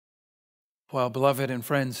Well, beloved and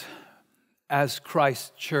friends, as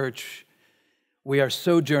Christ's church, we are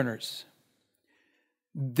sojourners.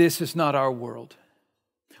 This is not our world.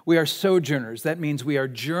 We are sojourners. That means we are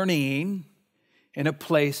journeying in a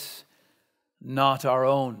place not our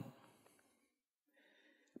own.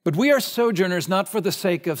 But we are sojourners not for the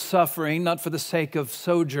sake of suffering, not for the sake of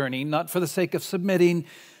sojourning, not for the sake of submitting.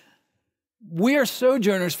 We are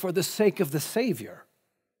sojourners for the sake of the Savior.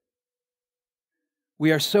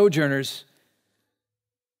 We are sojourners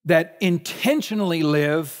that intentionally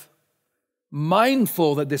live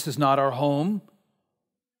mindful that this is not our home,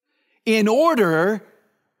 in order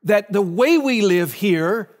that the way we live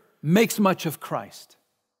here makes much of Christ.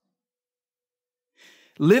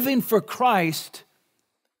 Living for Christ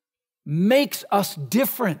makes us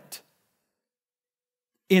different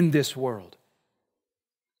in this world.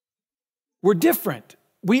 We're different.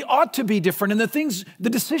 We ought to be different. And the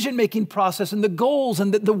decision-making process and the goals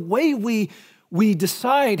and the way we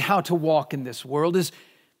decide how to walk in this world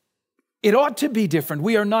it ought to be different.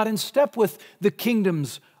 We are not in step with the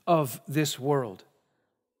kingdoms of this world.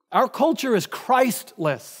 Our culture is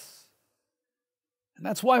Christless. And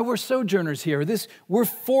that's why we're sojourners here. We're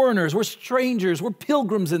foreigners, we're strangers, we're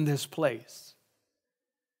pilgrims in this place.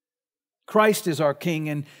 Christ is our King,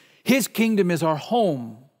 and His kingdom is our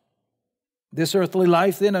home. This earthly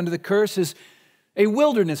life, then, under the curse, is a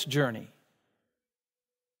wilderness journey.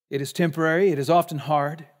 It is temporary, it is often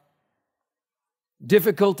hard.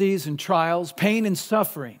 Difficulties and trials, pain and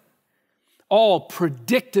suffering, all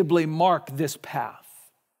predictably mark this path.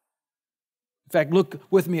 In fact, look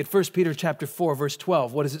with me at First Peter chapter 4, verse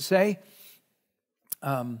 12. What does it say?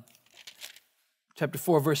 Chapter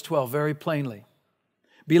 4, verse 12, very plainly.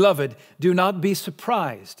 Beloved, do not be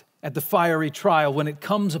surprised at the fiery trial when it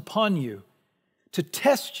comes upon you to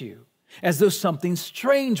test you as though something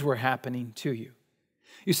strange were happening to you.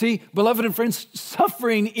 You see, beloved and friends,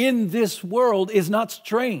 suffering in this world is not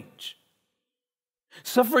strange.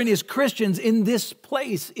 Suffering as Christians in this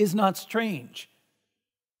place is not strange.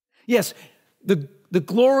 Yes, the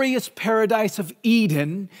glorious paradise of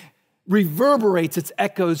Eden reverberates its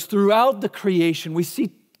echoes throughout the creation. We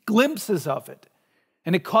see glimpses of it,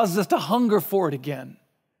 and it causes us to hunger for it again.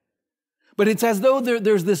 But it's as though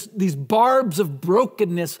there's these barbs of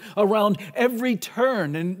brokenness around every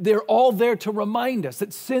turn, and they're all there to remind us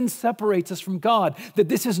that sin separates us from God, that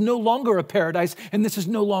this is no longer a paradise, and this is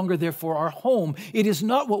no longer, therefore, our home. It is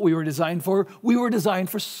not what we were designed for. We were designed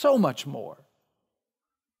for so much more.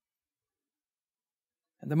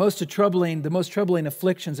 And the most troubling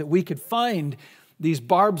afflictions that we could find, these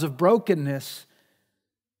barbs of brokenness,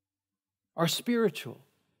 are spiritual,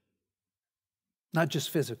 not just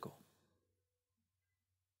physical.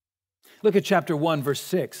 Look at chapter 1, verse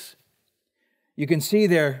 6. You can see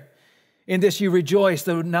there, in this you rejoice,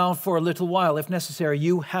 though now for a little while, if necessary,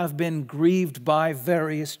 you have been grieved by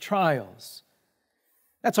various trials.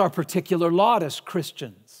 That's our particular lot as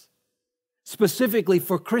Christians. Specifically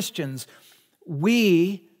for Christians,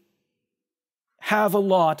 we have a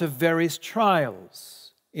lot of various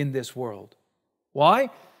trials in this world.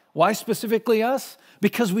 Why? Why specifically us?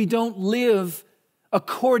 Because we don't live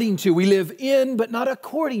according to, we live in, but not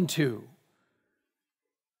according to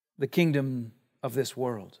the kingdom of this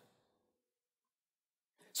world.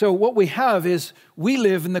 So what we have is we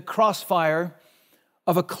live in the crossfire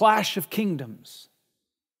of a clash of kingdoms.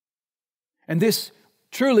 And this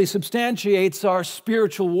truly substantiates our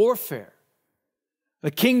spiritual warfare.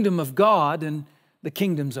 The kingdom of God and the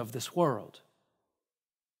kingdoms of this world.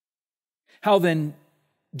 How then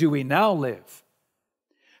do we now live?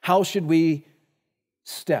 How should we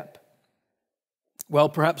step? Well,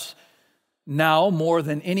 perhaps now more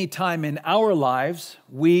than any time in our lives,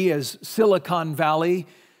 we as Silicon Valley,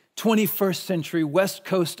 21st century West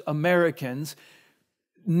Coast Americans,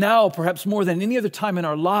 now perhaps more than any other time in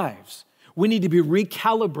our lives, we need to be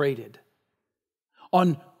recalibrated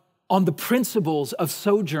on the principles of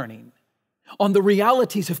sojourning, on the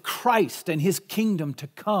realities of Christ and His kingdom to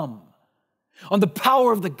come, on the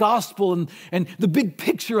power of the gospel and the big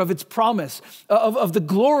picture of its promise, of the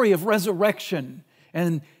glory of resurrection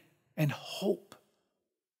and hope.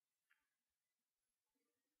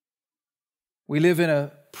 We live in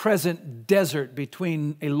a present desert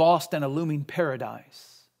between a lost and a looming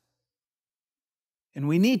paradise. And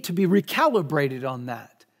we need to be recalibrated on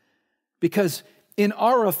that, because in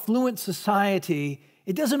our affluent society,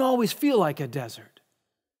 it doesn't always feel like a desert,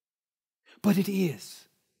 but it is.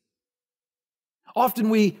 Often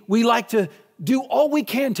we like to do all we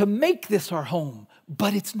can to make this our home,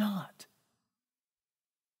 but it's not.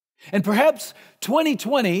 And perhaps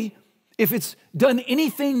 2020, if it's done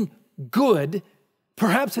anything good,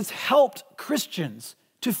 Perhaps it's helped Christians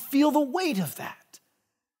to feel the weight of that.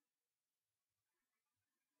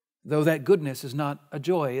 Though that goodness is not a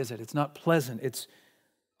joy, is it? It's not pleasant. It's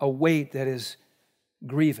a weight that is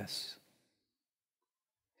grievous.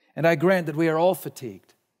 And I grant that we are all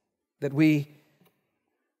fatigued, that we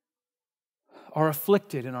are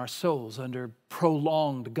afflicted in our souls under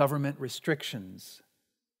prolonged government restrictions.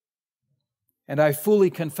 And I fully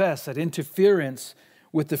confess that interference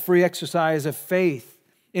with the free exercise of faith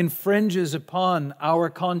infringes upon our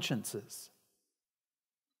consciences.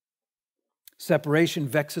 Separation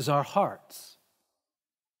vexes our hearts.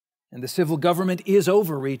 And the civil government is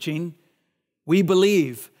overreaching. We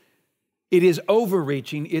believe it is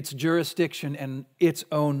overreaching its jurisdiction and its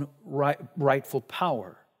own rightful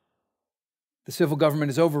power. The civil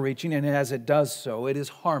government is overreaching, and as it does so, it is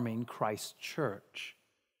harming Christ's church.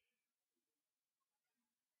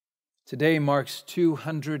 Today marks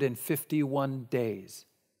 251 days.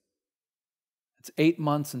 It's 8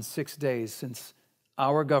 months and 6 days since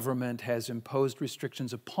our government has imposed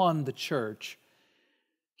restrictions upon the church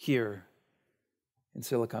here in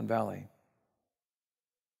Silicon Valley.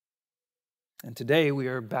 And today we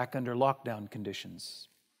are back under lockdown conditions.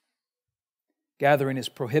 Gathering is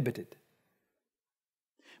prohibited.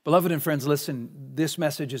 Beloved and friends, listen, this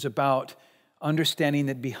message is about understanding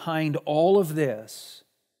that behind all of this,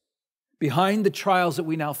 behind the trials that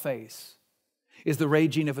we now face, is the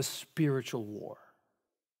raging of a spiritual war,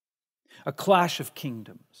 a clash of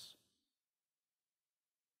kingdoms.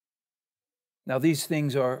 Now, these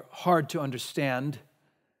things are hard to understand,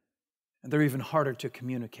 and they're even harder to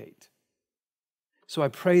communicate. So I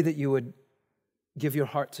pray that you would give your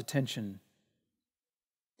heart's attention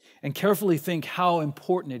and carefully think how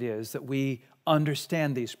important it is that we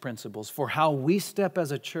understand these principles, for how we step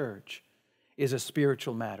as a church is a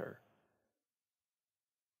spiritual matter.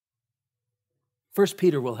 First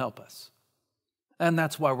Peter will help us, and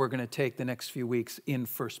that's why we're going to take the next few weeks in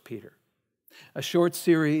First Peter, a short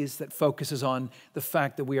series that focuses on the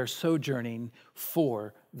fact that we are sojourning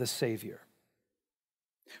for the Savior.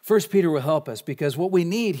 First Peter will help us because what we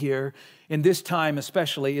need here in this time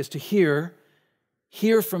especially is to hear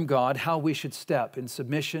from God how we should step in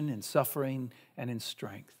submission, in suffering, and in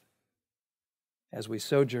strength as we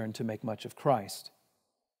sojourn to make much of Christ.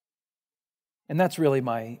 And that's really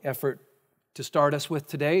my effort to start us with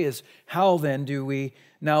today, is how then do we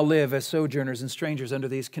now live as sojourners and strangers under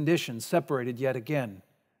these conditions, separated yet again?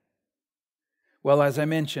 Well, as I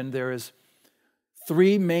mentioned, there is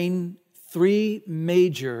three major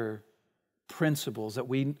principles that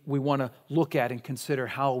we want to look at and consider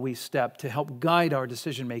how we step to help guide our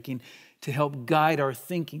decision-making, to help guide our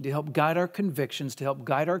thinking, to help guide our convictions, to help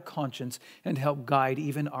guide our conscience, and to help guide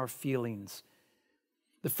even our feelings.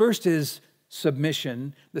 The first is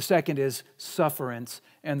submission, the second is sufferance,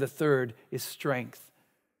 and the third is strength.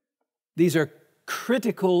 These are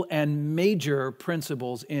critical and major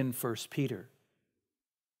principles in First Peter,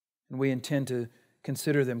 and we intend to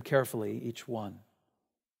consider them carefully, each one.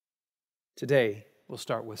 Today, we'll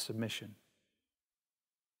start with submission.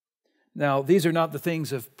 Now, these are not the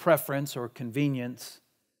things of preference or convenience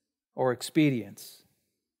or expedience.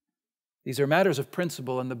 These are matters of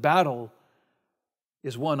principle, and the battle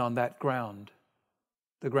is won on that ground,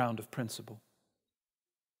 the ground of principle.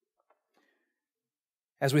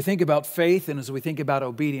 As we think about faith and as we think about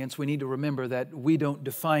obedience, we need to remember that we don't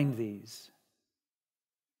define these.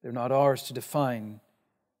 They're not ours to define.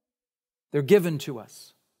 They're given to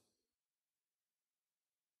us.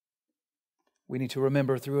 We need to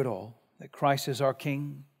remember through it all that Christ is our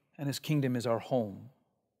King and His kingdom is our home.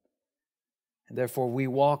 And therefore we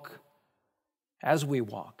walk as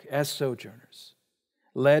sojourners,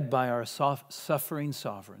 led by our suffering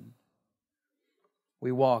sovereign.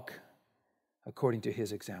 We walk according to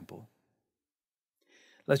His example.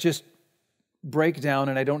 Let's just break down,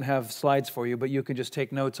 and I don't have slides for you, but you can just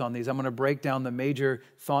take notes on these. I'm going to break down the major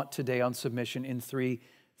thought today on submission in three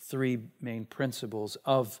main principles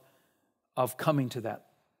of coming to that.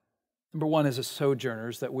 Number one is as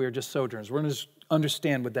sojourners, that we're just sojourners. We're going to just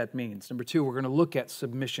understand what that means. Number two, we're going to look at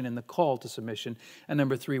submission and the call to submission. And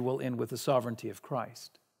number three, we'll end with the sovereignty of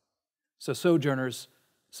Christ. So sojourners,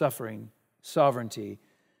 suffering, sovereignty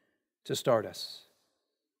to start us.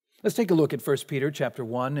 Let's take a look at 1 Peter chapter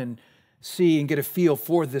 1 and see and get a feel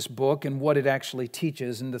for this book and what it actually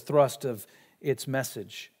teaches and the thrust of its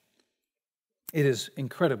message. It is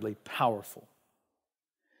incredibly powerful.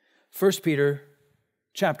 1 Peter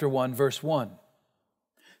chapter 1, verse 1.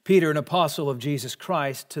 Peter, an apostle of Jesus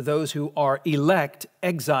Christ, to those who are elect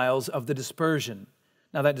exiles of the dispersion,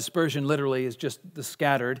 Now, that dispersion literally is just the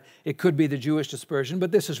scattered. It could be the Jewish dispersion,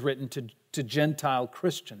 but this is written to Gentile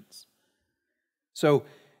Christians. So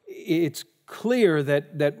it's clear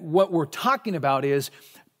that what we're talking about is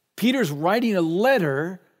Peter's writing a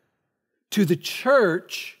letter to the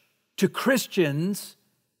church, to Christians.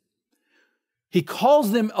 He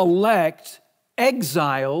calls them elect,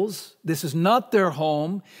 exiles. This is not their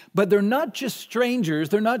home, but they're not just strangers,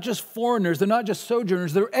 they're not just foreigners, they're not just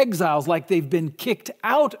sojourners, they're exiles, like they've been kicked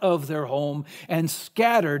out of their home and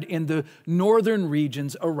scattered in the northern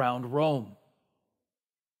regions around Rome.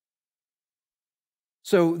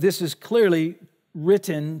 So this is clearly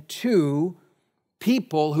written to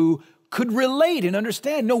people who could relate and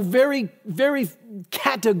understand. No, very, very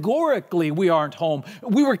categorically, we aren't home.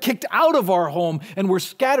 We were kicked out of our home and we're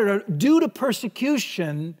scattered due to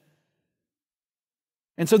persecution.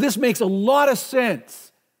 And so this makes a lot of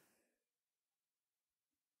sense.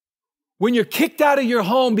 When you're kicked out of your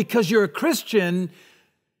home because you're a Christian,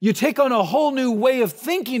 you take on a whole new way of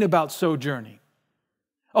thinking about sojourning.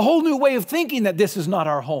 A whole new way of thinking that this is not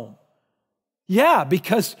our home. Yeah,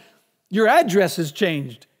 because your address has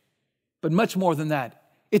changed. But much more than that,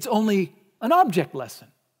 it's only an object lesson.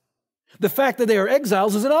 The fact that they are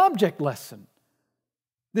exiles is an object lesson.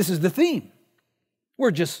 This is the theme.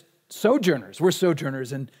 We're just sojourners. We're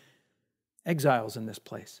sojourners and exiles in this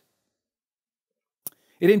place.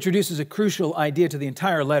 It introduces a crucial idea to the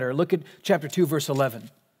entire letter. Look at chapter 2, verse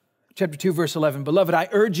 11. Chapter 2, verse 11. Beloved, I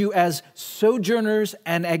urge you as sojourners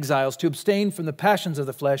and exiles to abstain from the passions of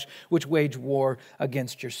the flesh which wage war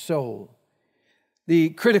against your soul.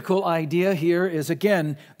 The critical idea here is,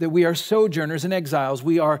 again, that we are sojourners and exiles.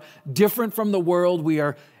 We are different from the world. We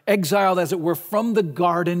are exiled, as it were, from the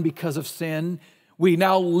garden because of sin. We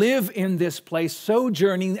now live in this place,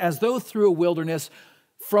 sojourning as though through a wilderness,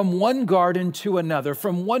 from one garden to another,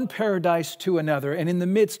 from one paradise to another. And in the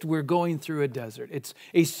midst, we're going through a desert. It's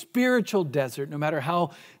a spiritual desert, no matter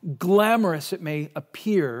how glamorous it may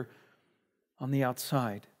appear on the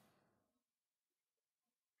outside.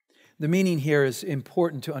 The meaning here is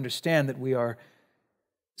important to understand, that we are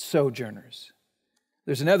sojourners.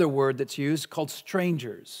 There's another word that's used called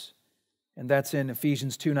strangers, and that's in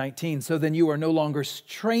Ephesians 2:19. So then you are no longer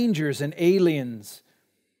strangers and aliens,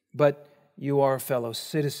 but you are fellow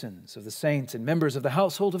citizens of the saints and members of the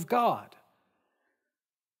household of God.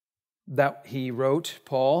 That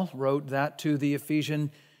Paul wrote that to the Ephesian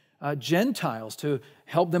Gentiles to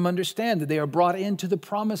help them understand that they are brought into the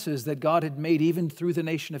promises that God had made even through the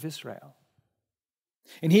nation of Israel.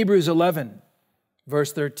 In Hebrews 11,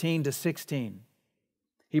 verse 13 to 16,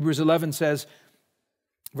 Hebrews 11 says,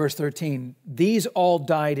 verse 13, these all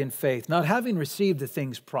died in faith, not having received the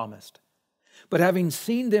things promised, but having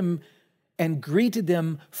seen them and greeted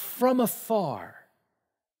them from afar,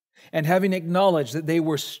 and having acknowledged that they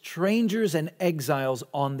were strangers and exiles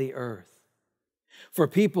on the earth. For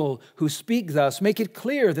people who speak thus make it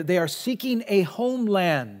clear that they are seeking a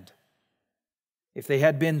homeland. If they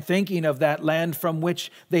had been thinking of that land from which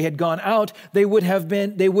they had gone out, they would have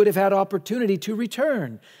had opportunity to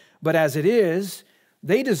return. But as it is,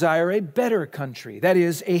 they desire a better country, that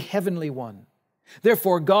is, a heavenly one.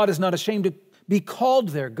 Therefore, God is not ashamed to be called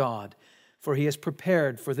their God, for He has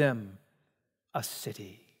prepared for them a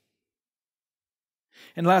city.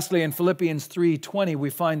 And lastly, in Philippians 3:20, we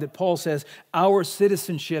find that Paul says, our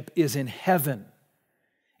citizenship is in heaven,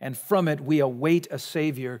 and from it we await a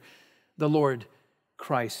Savior, the Lord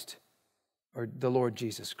Christ, or the Lord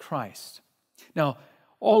Jesus Christ. Now,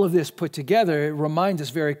 all of this put together, it reminds us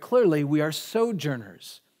very clearly we are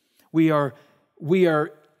sojourners. We are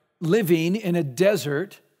living in a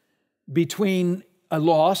desert between a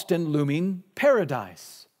lost and looming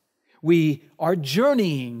paradise. We are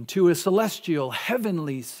journeying to a celestial,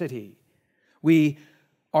 heavenly city. We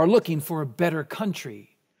are looking for a better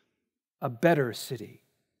country, a better city.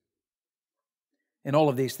 In all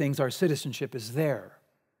of these things, our citizenship is there,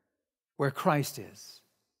 where Christ is.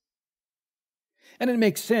 And it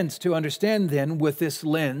makes sense to understand then, with this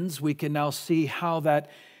lens, we can now see how that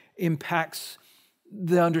impacts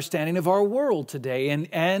the understanding of our world today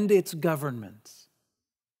and its governments.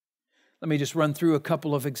 Let me just run through a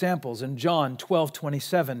couple of examples. In John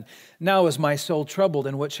 12:27, now is my soul troubled,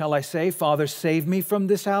 and what shall I say? Father, save me from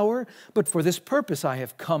this hour, but for this purpose I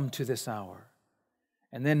have come to this hour.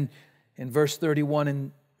 And then in verse 31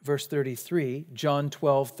 and verse 33, John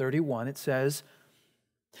 12:31, it says,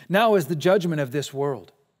 now is the judgment of this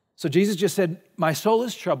world. So Jesus just said, my soul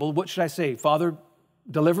is troubled. What should I say? Father,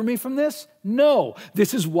 deliver me from this? No,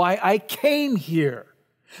 this is why I came here.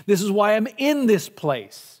 This is why I'm in this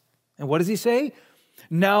place. And what does he say?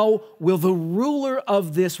 now will the ruler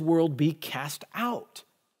of this world be cast out.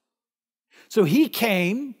 So he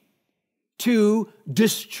came to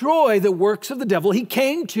destroy the works of the devil. He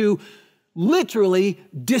came to literally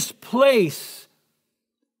displace,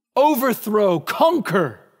 overthrow,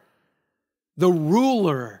 conquer the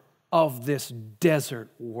ruler of this desert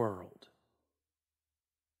world.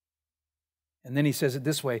 And then he says it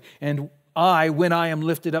this way, and I, when I am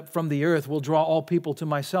lifted up from the earth, will draw all people to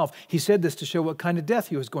myself. He said this to show what kind of death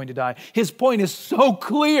he was going to die. His point is so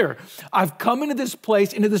clear. I've come into this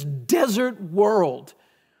place, into this desert world.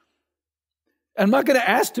 I'm not going to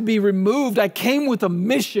ask to be removed. I came with a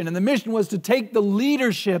mission, and the mission was to take the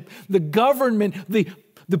leadership, the government,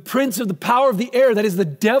 the prince of the power of the air, that is the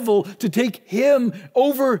devil, to take him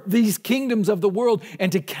over these kingdoms of the world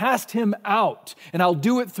and to cast him out. And I'll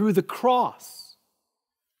do it through the cross.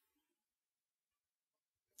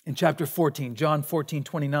 In chapter 14, John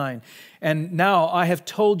 14:29, and now I have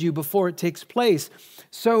told you before it takes place,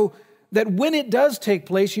 so that when it does take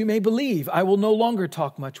place, you may believe. I will no longer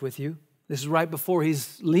talk much with you. This is right before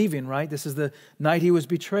he's leaving, right? This is the night he was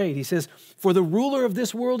betrayed. He says, for the ruler of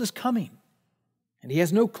this world is coming, and he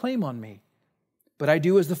has no claim on me. But I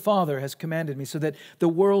do as the Father has commanded me, so that the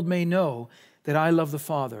world may know that I love the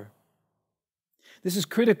Father. This is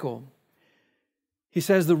critical. He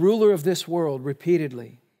says the ruler of this world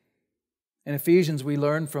repeatedly. In Ephesians, we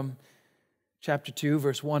learn from chapter 2,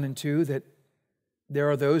 verse 1 and 2, that there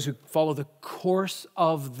are those who follow the course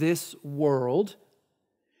of this world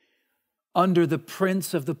under the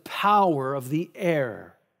prince of the power of the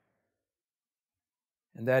air.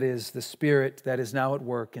 And that is the spirit that is now at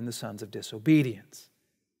work in the sons of disobedience.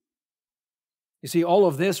 You see, all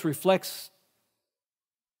of this reflects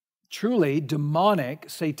truly demonic,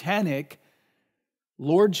 satanic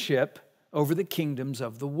lordship over the kingdoms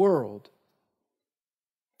of the world.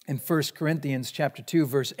 In 1 Corinthians chapter 2,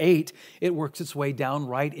 verse 8, it works its way down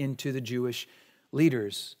right into the Jewish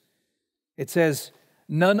leaders. It says,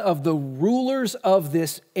 none of the rulers of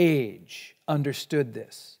this age understood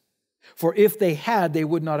this. For if they had, they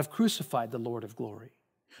would not have crucified the Lord of glory.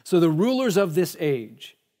 So the rulers of this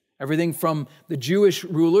age, everything from the Jewish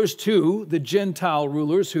rulers to the Gentile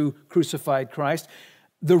rulers who crucified Christ,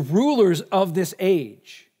 the rulers of this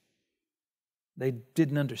age, they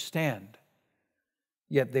didn't understand,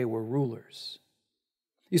 yet they were rulers.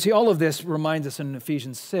 You see, all of this reminds us in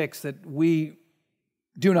Ephesians 6 that we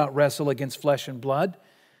do not wrestle against flesh and blood,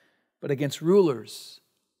 but against rulers,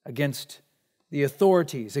 against the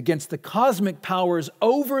authorities, against the cosmic powers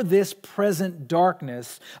over this present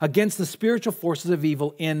darkness, against the spiritual forces of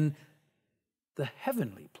evil in the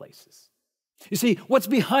heavenly places. You see, what's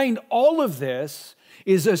behind all of this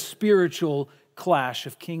is a spiritual clash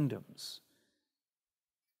of kingdoms,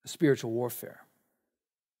 a spiritual warfare.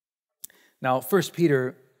 Now, First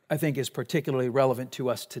Peter, I think, is particularly relevant to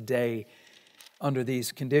us today under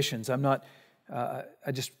these conditions. I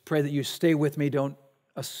just pray that you stay with me. Don't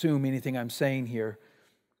assume anything I'm saying here.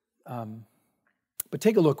 But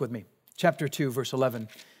take a look with me. Chapter 2, verse 11.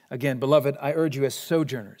 Again, beloved, I urge you as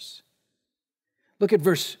sojourners. Look at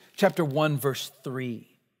chapter 1, verse 3.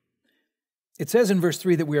 It says in verse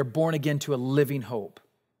 3 that we are born again to a living hope.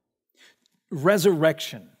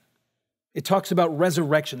 Resurrection. It talks about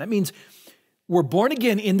resurrection. That means we're born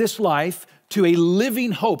again in this life to a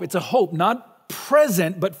living hope. It's a hope, not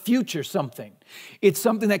present, but future something. It's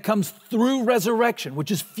something that comes through resurrection,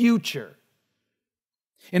 which is future.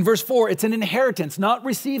 In verse 4, it's an inheritance, not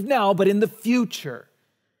received now, but in the future.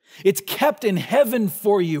 It's kept in heaven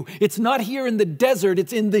for you. It's not here in the desert,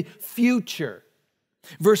 it's in the future.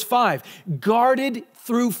 Verse 5, guarded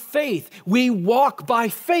through faith. We walk by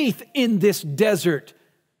faith in this desert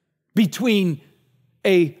between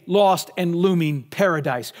a lost and looming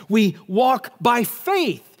paradise. We walk by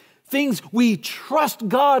faith. Things we trust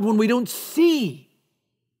God when we don't see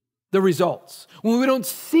the results, when we don't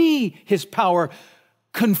see His power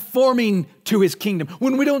conforming to His kingdom,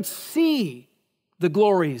 when we don't see the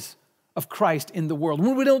glories of Christ in the world,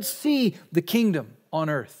 when we don't see the kingdom on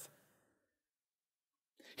earth.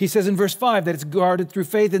 He says in verse 5 that it's guarded through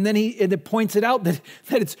faith, and then it points it out that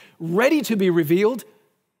it's ready to be revealed.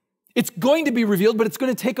 It's going to be revealed, but it's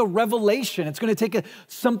going to take a revelation. It's going to take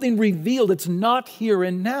something revealed. It's not here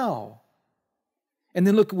and now. And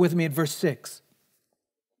then look with me at verse 6.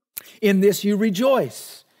 In this you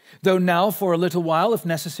rejoice, though now for a little while, if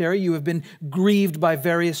necessary, you have been grieved by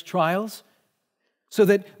various trials, so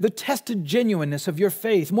that the tested genuineness of your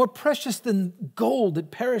faith, more precious than gold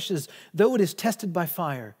that perishes, though it is tested by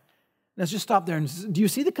fire. Let's just stop there. Do you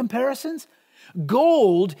see the comparisons?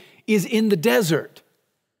 Gold is in the desert.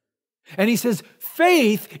 And he says,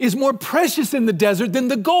 faith is more precious in the desert than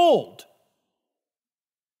the gold.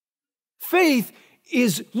 Faith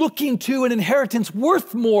is looking to an inheritance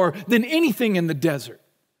worth more than anything in the desert,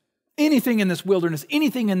 anything in this wilderness,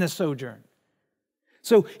 anything in this sojourn.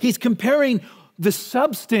 So he's comparing the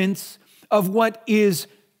substance of what is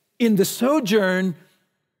in the sojourn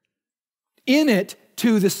in it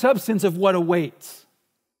to the substance of what awaits.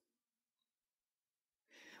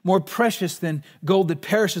 More precious than gold that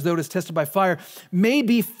perishes, though it is tested by fire, may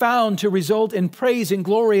be found to result in praise and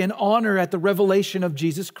glory and honor at the revelation of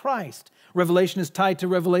Jesus Christ. Revelation is tied to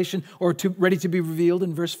revelation, or to ready to be revealed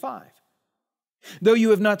in verse 5. Though you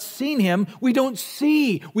have not seen him, we don't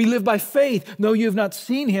see. We live by faith. Though you have not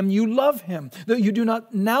seen him, you love him. Though you do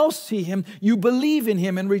not now see him, you believe in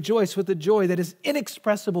him and rejoice with a joy that is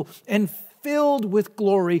inexpressible and filled with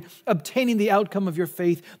glory, obtaining the outcome of your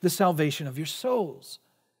faith, the salvation of your souls.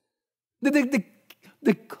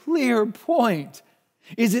 The clear point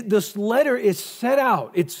is that this letter is set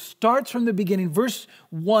out. It starts from the beginning. Verse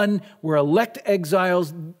 1, we're elect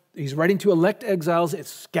exiles. He's writing to elect exiles.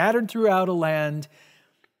 It's scattered throughout a land.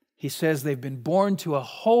 He says they've been born to a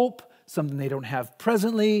hope, something they don't have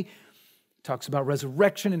presently. Talks about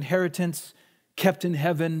resurrection, inheritance, kept in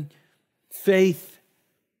heaven, faith.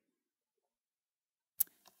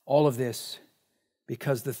 All of this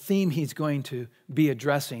because the theme he's going to be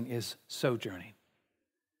addressing is sojourning.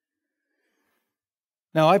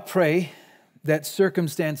 Now, I pray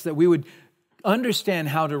that we would understand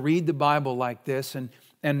how to read the Bible like this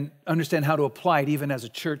and understand how to apply it even as a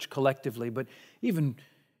church collectively, but even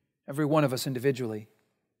every one of us individually.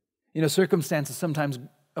 You know, circumstances sometimes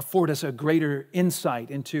afford us a greater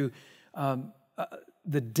insight into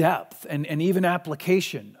the depth and even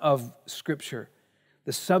application of Scripture.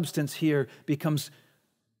 The substance here becomes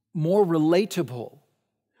more relatable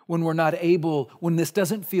when this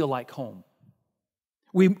doesn't feel like home.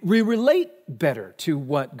 We relate better to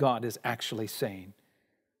what God is actually saying.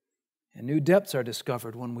 And new depths are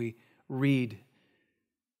discovered when we read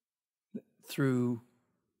through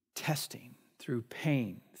testing, through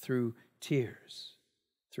pain, through tears,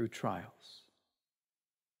 through trials.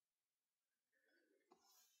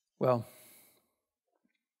 Well,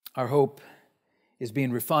 our hope is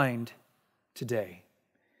being refined today,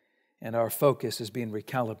 and our focus is being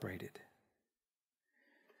recalibrated.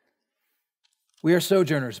 We are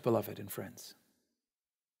sojourners, beloved and friends.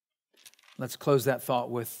 Let's close that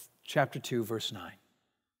thought with chapter 2, verse 9.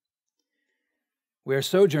 We are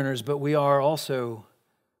sojourners, but we are also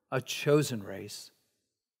a chosen race,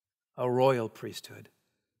 a royal priesthood,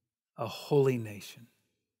 a holy nation,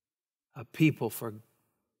 a people for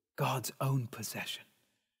God's own possession.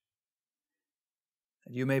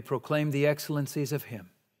 That you may proclaim the excellencies of Him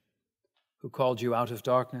who called you out of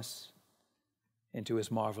darkness into His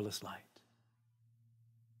marvelous light.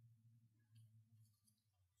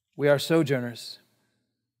 We are sojourners,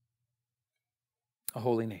 a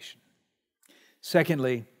holy nation.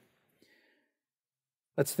 Secondly,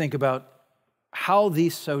 let's think about how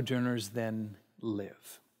these sojourners then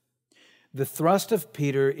live. The thrust of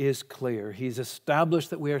Peter is clear. He's established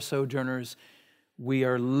that we are sojourners. We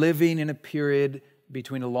are living in a period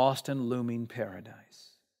between a lost and looming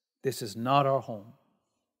paradise. This is not our home.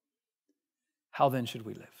 How then should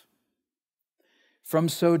we live? From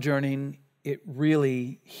sojourning,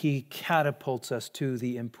 he catapults us to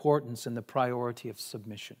the importance and the priority of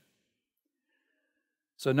submission.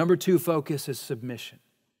 So number 2 focus is submission.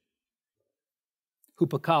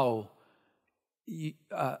 Hupakao,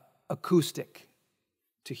 acoustic,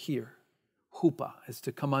 to hear. Hupa is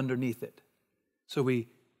to come underneath it. So we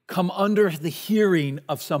come under the hearing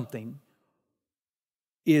of something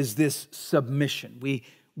is this submission.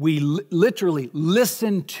 We literally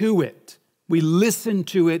listen to it. We listen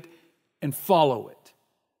to it and follow it.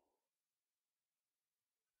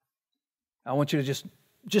 I want you to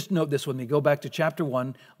just note this with me. Go back to chapter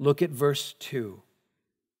 1, look at verse 2.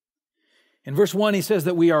 In verse 1, he says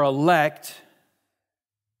that we are elect.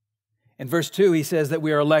 In verse 2, he says that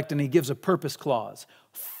we are elect, and he gives a purpose clause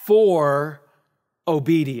for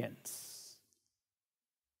obedience.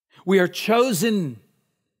 We are chosen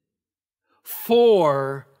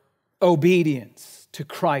for obedience to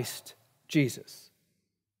Christ Jesus.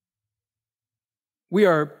 We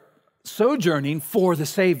are sojourning for the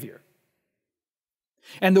Savior.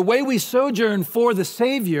 And the way we sojourn for the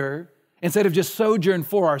Savior, instead of just sojourn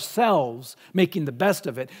for ourselves, making the best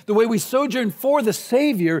of it, the way we sojourn for the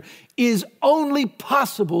Savior is only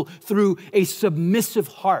possible through a submissive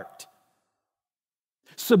heart.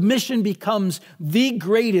 Submission becomes the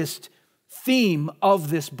greatest theme of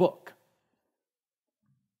this book.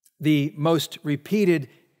 The most repeated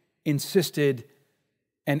insisted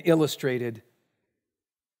and illustrated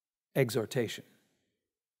exhortation.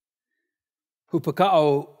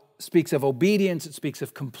 Hupakao speaks of obedience, it speaks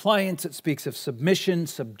of compliance, it speaks of submission,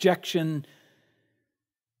 subjection.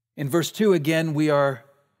 In verse 2 again, we are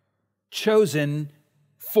chosen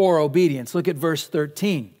for obedience. Look at verse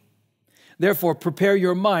 13. Therefore, prepare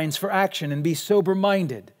your minds for action and be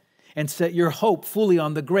sober-minded, and set your hope fully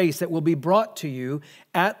on the grace that will be brought to you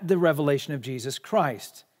at the revelation of Jesus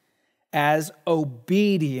Christ, as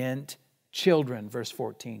obedient children. Verse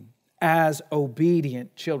 14. As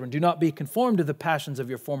obedient children. Do not be conformed to the passions of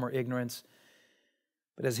your former ignorance,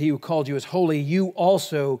 but as he who called you is holy, you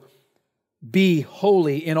also be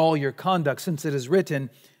holy in all your conduct, since it is written,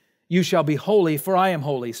 you shall be holy, for I am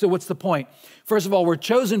holy. So what's the point? First of all, we're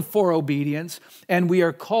chosen for obedience, and we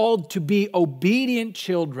are called to be obedient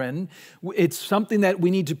children. It's something that we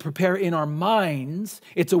need to prepare in our minds.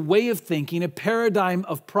 It's a way of thinking, a paradigm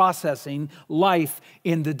of processing life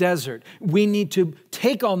in the desert. We need to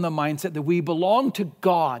take on the mindset that we belong to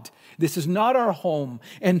God. This is not our home,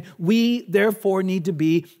 and we therefore need to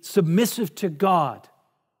be submissive to God.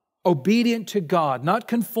 Obedient to God, not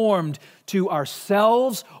conformed to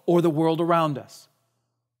ourselves or the world around us.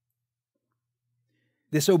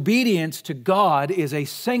 This obedience to God is a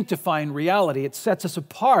sanctifying reality. It sets us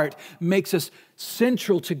apart, makes us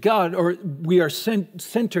central to God, or we are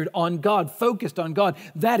centered on God, focused on God.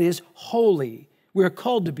 That is holy. We are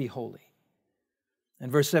called to be holy.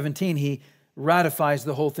 In verse 17, he ratifies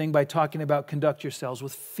the whole thing by talking about conduct yourselves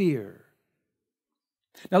with fear.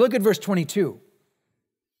 Now look at verse 22.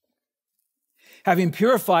 Having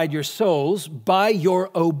purified your souls by your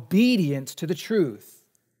obedience to the truth.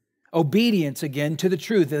 Obedience, again, to the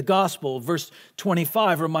truth, the gospel. Verse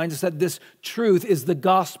 25 reminds us that this truth is the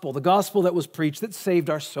gospel that was preached that saved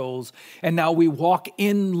our souls. And now we walk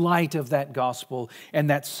in light of that gospel, and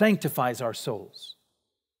that sanctifies our souls.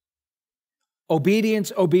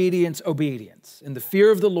 Obedience, obedience, obedience. In the fear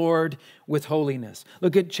of the Lord with holiness.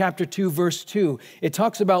 Look at chapter 2, verse 2. It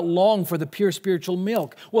talks about long for the pure spiritual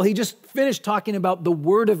milk. Well, he just finished talking about the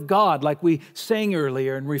Word of God, like we sang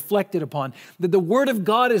earlier and reflected upon. That the Word of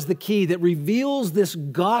God is the key that reveals this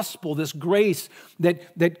gospel, this grace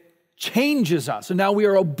that changes us. And now we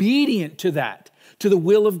are obedient to that, to the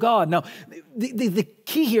will of God. Now, the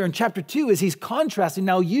key here in chapter 2 is he's contrasting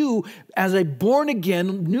now you as a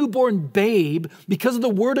born-again, newborn babe, because of the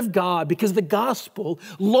Word of God, because of the gospel,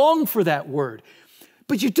 long for that Word.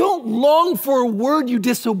 But you don't long for a word you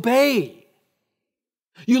disobey.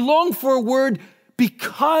 You long for a word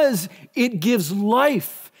because it gives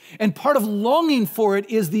life. And part of longing for it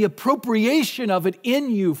is the appropriation of it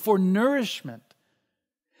in you for nourishment.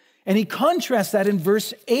 And he contrasts that in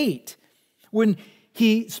verse 8 when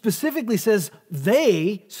he specifically says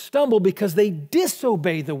they stumble because they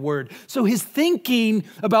disobey the word. So his thinking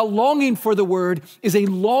about longing for the word is a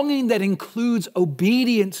longing that includes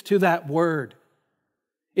obedience to that word.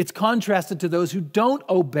 It's contrasted to those who don't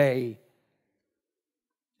obey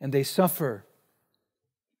and they suffer.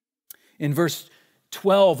 In verse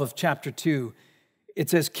 12 of chapter 2, it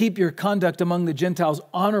says, keep your conduct among the Gentiles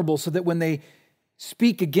honorable so that when they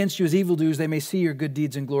speak against you as evildoers, they may see your good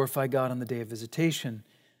deeds and glorify God on the day of visitation.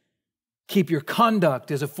 Keep your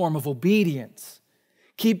conduct as a form of obedience.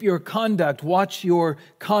 Keep your conduct, watch your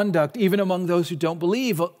conduct, even among those who don't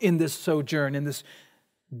believe in this sojourn, in this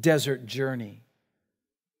desert journey.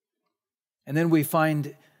 And then we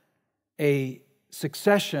find a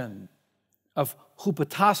succession of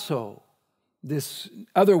hupatasso, this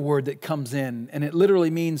other word that comes in, and it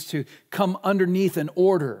literally means to come underneath an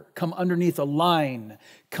order, come underneath a line,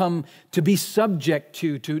 come to be subject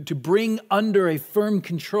to bring under a firm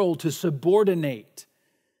control, to subordinate,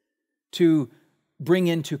 to bring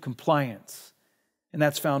into compliance. And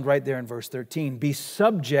that's found right there in verse 13. Be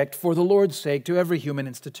subject for the Lord's sake to every human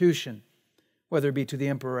institution, whether it be to the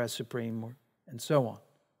emperor as supreme, and so on.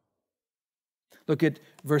 Look at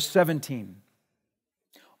verse 17.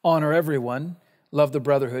 Honor everyone, love the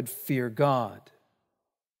brotherhood, fear God.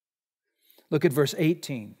 Look at verse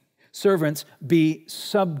 18. Servants, be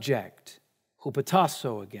subject.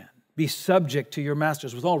 Hupatasso again. Be subject to your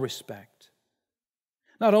masters with all respect.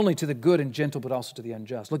 Not only to the good and gentle, but also to the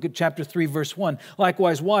unjust. Look at chapter 3, verse 1.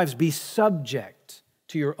 Likewise, wives, be subject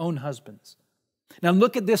to your own husbands. Now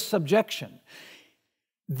look at this subjection.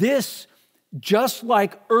 This, just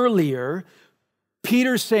like earlier,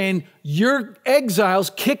 Peter's saying, you're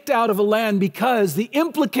exiles kicked out of a land because the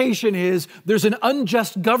implication is there's an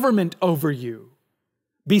unjust government over you.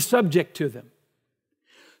 Be subject to them.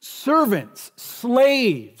 Servants,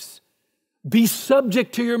 slaves, Be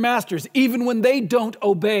subject to your masters, even when they don't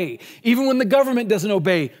obey. Even when the government doesn't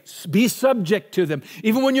obey, be subject to them.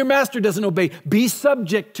 Even when your master doesn't obey, be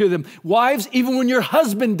subject to them. Wives, even when your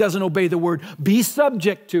husband doesn't obey the word, be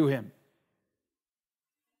subject to him.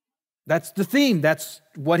 That's the theme. That's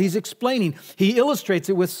what he's explaining. He illustrates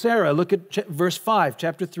it with Sarah. Look at verse 5,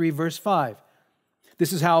 chapter 3, verse 5.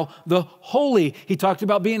 This is how the holy, he talked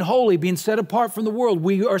about being holy, being set apart from the world.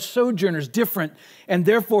 We are sojourners, different. And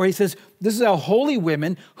therefore, he says, this is how holy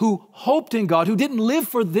women who hoped in God, who didn't live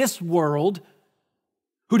for this world,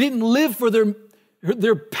 who didn't live for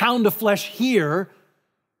their pound of flesh here,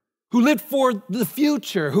 who lived for the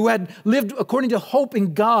future, who had lived according to hope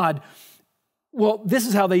in God. Well, this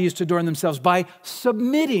is how they used to adorn themselves, by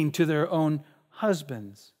submitting to their own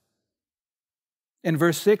husbands. In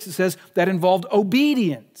verse 6, it says that involved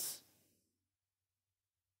obedience.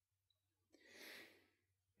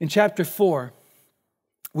 In chapter 4,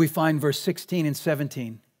 we find verse 16 and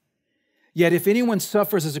 17. Yet if anyone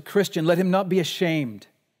suffers as a Christian, let him not be ashamed.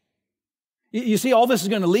 You see, all this is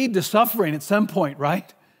going to lead to suffering at some point,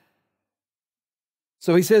 right?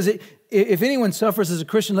 So he says, if anyone suffers as a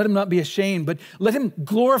Christian, let him not be ashamed, but let him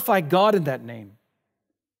glorify God in that name.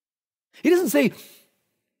 He doesn't say,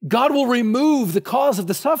 God will remove the cause of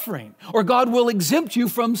the suffering, or God will exempt you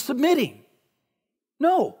from submitting.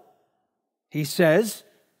 No. He says,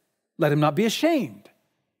 let him not be ashamed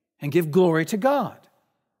and give glory to God.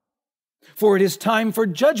 For it is time for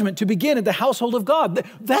judgment to begin at the household of God.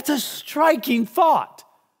 That's a striking thought.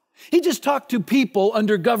 He just talked to people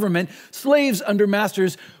under government, slaves under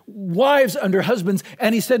masters, wives under husbands,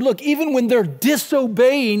 and he said, look, even when they're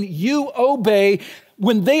disobeying, you obey.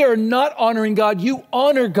 When they are not honoring God, you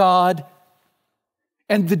honor God.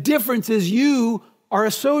 And the difference is you are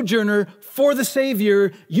a sojourner for the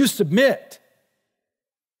Savior, you submit.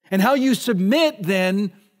 And how you submit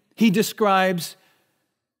then, he describes,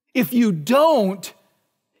 if you don't,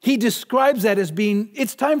 he describes that as being,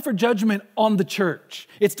 it's time for judgment on the church.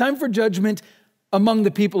 It's time for judgment among the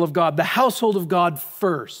people of God, the household of God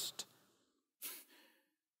first.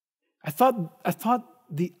 I thought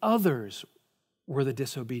the others were the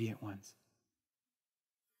disobedient ones.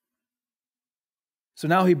 So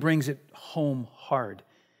now he brings it home hard.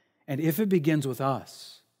 And if it begins with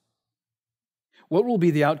us, what will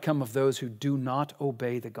be the outcome of those who do not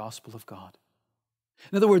obey the gospel of God?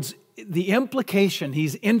 In other words, the implication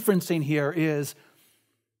he's inferencing here is,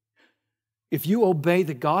 if you obey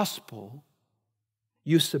the gospel,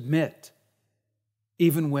 you submit,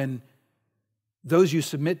 even when those you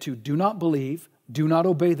submit to do not believe, do not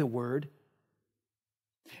obey the word,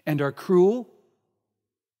 and are cruel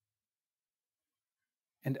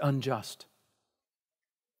and unjust.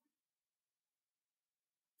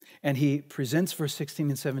 And he presents verse 16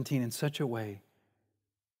 and 17 in such a way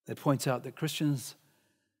that points out that Christians,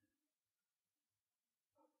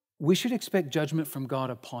 we should expect judgment from God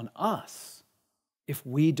upon us if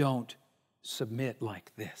we don't submit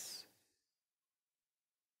like this.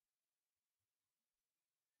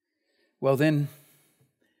 Well, then,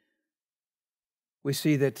 we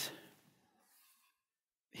see that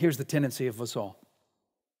here's the tendency of us all.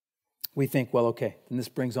 We think, well, okay, and this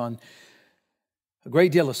brings on a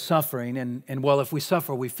great deal of suffering, and well, if we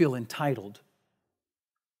suffer, we feel entitled.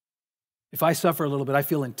 If I suffer a little bit, I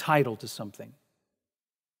feel entitled to something.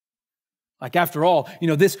 Like, after all,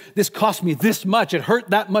 this cost me this much, it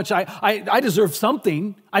hurt that much, I deserve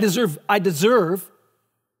something, I deserve.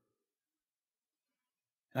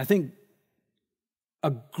 And I think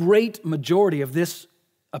a great majority of this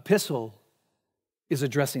epistle is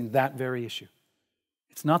addressing that very issue.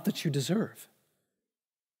 It's not that you deserve.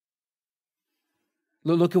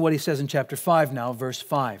 Look at what he says in chapter 5 now, verse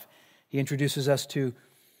 5. He introduces us to,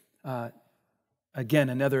 again,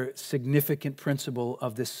 another significant principle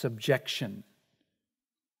of this subjection.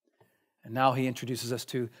 And now he introduces us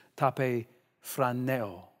to tape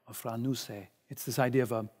phraneo, or phranuse. It's this idea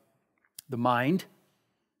of the mind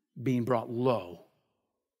being brought low.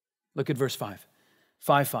 Look at verse 5.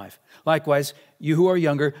 5:5. Likewise, you who are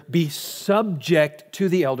younger, be subject to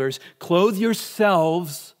the elders. Clothe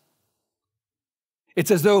yourselves. It's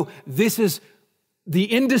as though this is the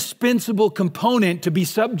indispensable component to be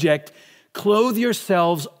subject. Clothe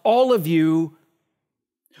yourselves, all of you,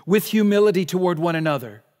 with humility toward one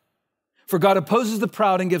another. For God opposes the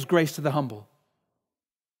proud and gives grace to the humble.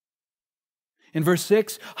 In verse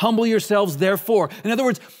 6, humble yourselves therefore. In other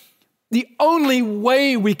words, the only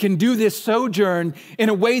way we can do this sojourn in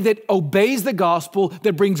a way that obeys the gospel,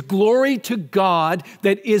 that brings glory to God,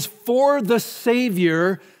 that is for the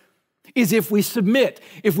Savior, is if we submit.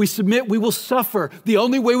 If we submit, we will suffer. The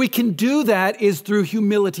only way we can do that is through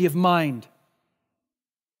humility of mind.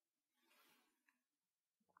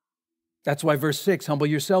 That's why verse 6, humble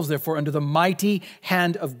yourselves, therefore, under the mighty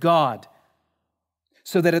hand of God,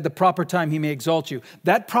 so that at the proper time he may exalt you.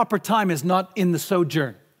 That proper time is not in the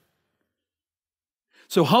sojourn.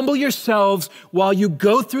 So humble yourselves while you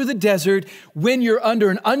go through the desert when you're under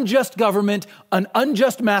an unjust government, an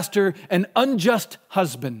unjust master, an unjust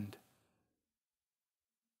husband.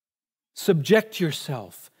 Subject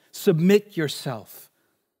yourself. Submit yourself.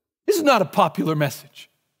 This is not a popular message.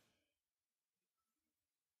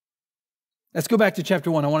 Let's go back to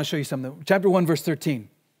chapter 1. I want to show you something. Chapter 1, verse 13.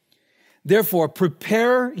 Therefore,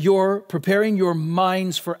 preparing your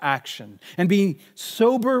minds for action and be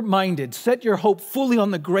sober-minded. Set your hope fully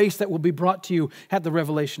on the grace that will be brought to you at the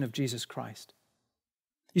revelation of Jesus Christ.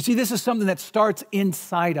 You see, this is something that starts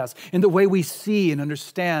inside us in the way we see and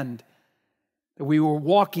understand that we were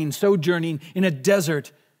walking, sojourning in a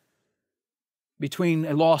desert between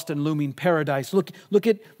a lost and looming paradise. Look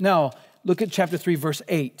at chapter 3, verse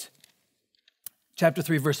 8. Chapter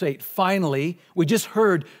 3, verse 8. Finally, we just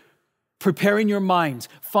heard preparing your minds.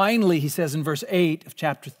 Finally, he says in verse 8 of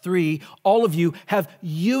chapter 3, all of you have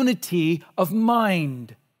unity of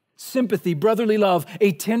mind, sympathy, brotherly love,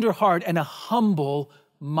 a tender heart, and a humble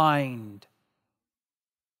mind.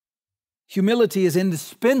 Humility is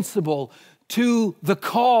indispensable to the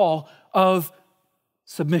call of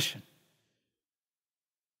submission.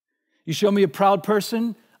 You show me a proud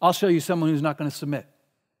person, I'll show you someone who's not going to submit.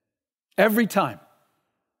 Every time.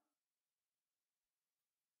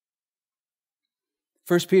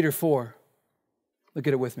 1 Peter 4, look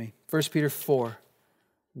at it with me. 1 Peter 4,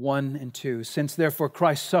 1 and 2. Since therefore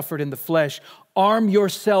Christ suffered in the flesh, arm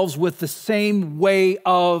yourselves with the same way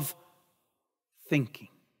of thinking.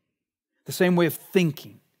 The same way of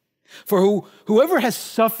thinking. For whoever has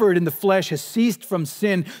suffered in the flesh has ceased from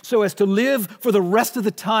sin, so as to live for the rest of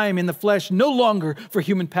the time in the flesh, no longer for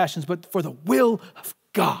human passions, but for the will of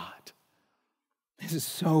God. This is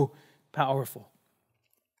so powerful.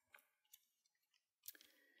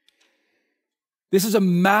 This is a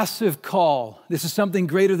massive call. This is something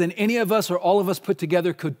greater than any of us or all of us put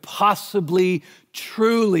together could possibly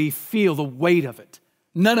truly feel the weight of it.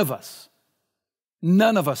 None of us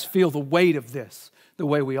feel the weight of this the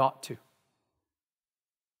way we ought to.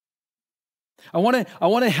 I want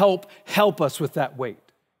to help us with that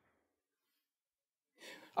weight.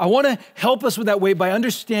 I want to help us with that weight by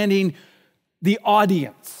understanding the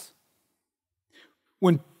audience.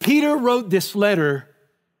 When Peter wrote this letter,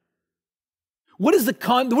 what is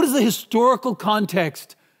the historical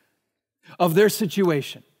context of their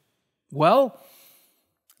situation? Well,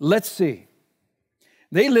 let's see.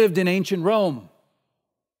 They lived in ancient Rome.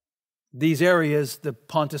 These areas, the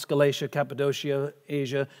Pontus, Galatia, Cappadocia,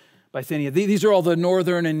 Asia, Bithynia, these are all the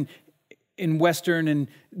northern and in western and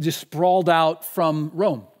just sprawled out from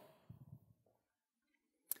Rome.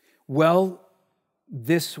 Well,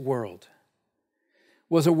 this world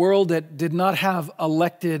was a world that did not have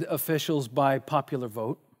elected officials by popular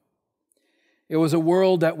vote. It was a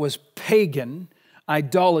world that was pagan,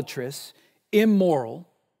 idolatrous, immoral.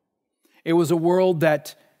 It was a world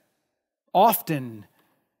that often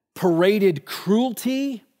paraded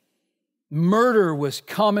cruelty. Murder was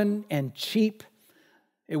common and cheap.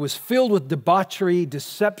 It was filled with debauchery,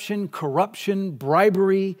 deception, corruption,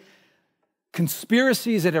 bribery,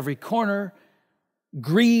 conspiracies at every corner,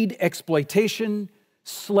 greed, exploitation,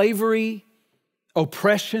 slavery,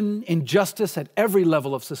 oppression, injustice at every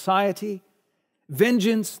level of society,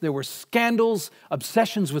 vengeance. There were scandals,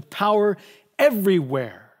 obsessions with power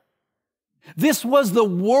everywhere. This was the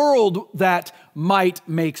world that might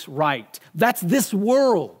makes right. That's this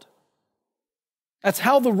world. That's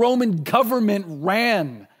how the Roman government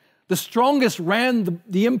ran. The strongest ran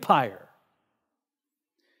the empire.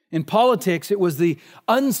 In politics, it was the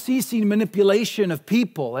unceasing manipulation of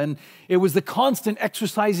people, and it was the constant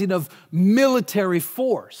exercising of military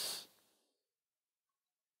force.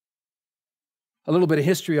 A little bit of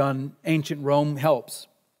history on ancient Rome helps.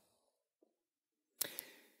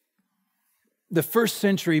 The first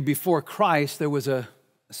century before Christ, there was a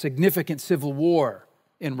significant civil war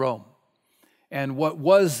in Rome. And what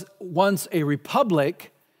was once a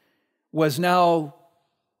republic was now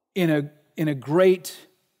in a great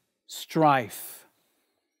strife.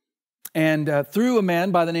 And through a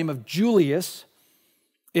man by the name of Julius,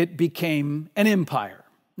 it became an empire,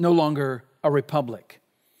 no longer a republic.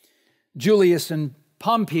 Julius and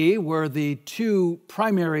Pompey were the two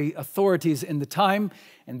primary authorities in the time,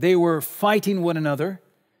 and they were fighting one another.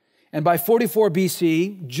 And by 44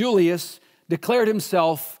 BC, Julius declared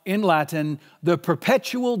himself in Latin the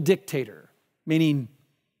perpetual dictator, meaning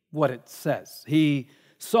what it says. He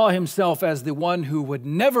saw himself as the one who would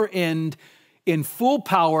never end in full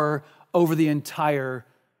power over the entire,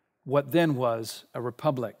 what then was, a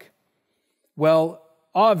republic. Well,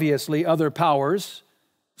 obviously, other powers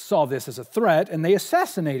saw this as a threat, and they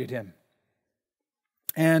assassinated him,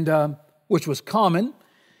 and which was common.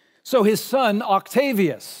 So his son,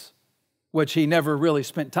 Octavius, which he never really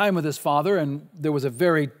spent time with his father, and there was a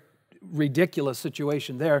very ridiculous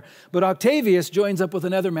situation there. But Octavius joins up with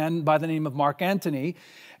another man by the name of Mark Antony,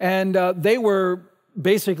 and they were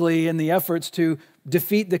basically in the efforts to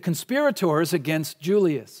defeat the conspirators against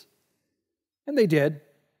Julius. And they did.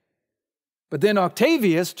 But then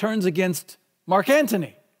Octavius turns against Mark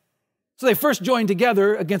Antony. So they first joined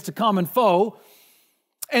together against a common foe,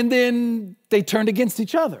 and then they turned against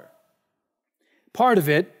each other. Part of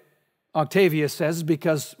it, Octavius says,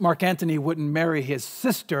 because Mark Antony wouldn't marry his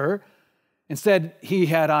sister. Instead, he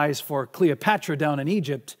had eyes for Cleopatra down in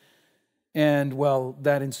Egypt. And, well,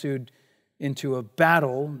 that ensued into a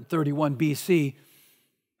battle in 31 BC.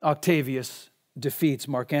 Octavius defeats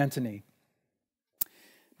Mark Antony.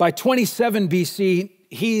 By 27 BC,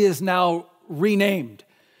 he is now renamed.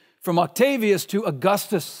 From Octavius to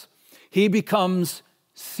Augustus, he becomes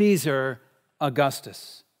Caesar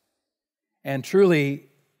Augustus. And truly,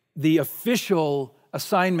 the official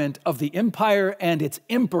assignment of the empire and its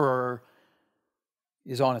emperor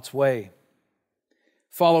is on its way.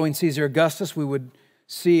 Following Caesar Augustus, we would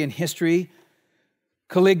see in history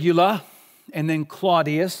Caligula and then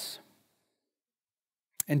Claudius.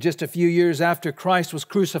 And just a few years after Christ was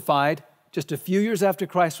crucified,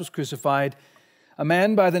 a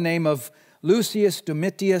man by the name of Lucius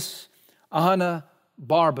Domitius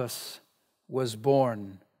Ahenobarbus was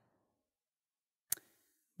born.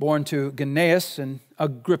 Born to Gnaeus and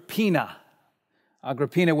Agrippina.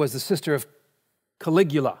 Agrippina was the sister of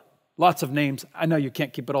Caligula. Lots of names. I know you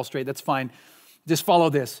can't keep it all straight. That's fine. Just follow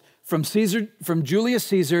this. From Julius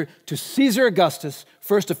Caesar to Caesar Augustus,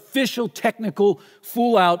 first official, technical,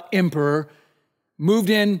 full-out emperor. Moved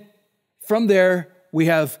in. From there, we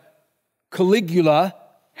have Caligula,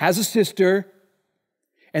 has a sister,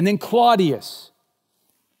 and then Claudius.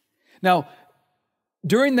 Now,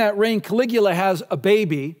 during that reign, Caligula has a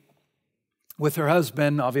baby with her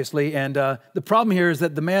husband, obviously, and the problem here is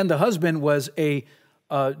that the husband, was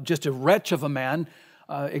just a wretch of a man,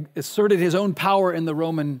 asserted his own power in the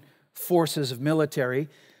Roman forces of military.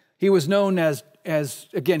 He was known as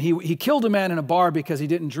again, he killed a man in a bar because he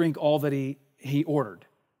didn't drink all that he ordered.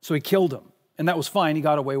 So he killed him, and that was fine. He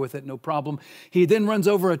got away with it, no problem. He then runs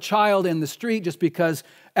over a child in the street just because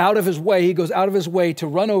he goes out of his way to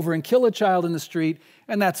run over and kill a child in the street,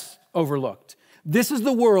 and that's overlooked. This is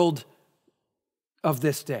the world of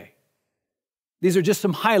this day. These are just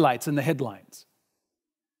some highlights in the headlines.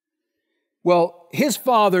 Well, his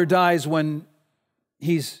father dies when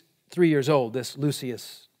he's 3 years old, this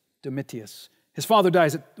Lucius Domitius. His father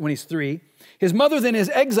dies when he's 3. His mother then is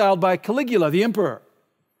exiled by Caligula, the emperor.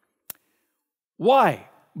 Why?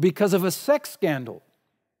 Because of a sex scandal.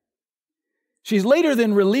 She's later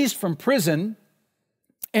then released from prison,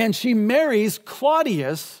 and she marries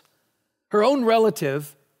Claudius, her own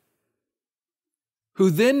relative, who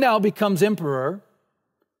then now becomes emperor,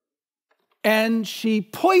 and she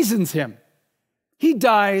poisons him. He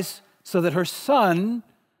dies so that her son,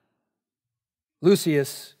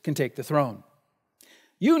 Lucius, can take the throne.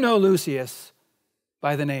 You know Lucius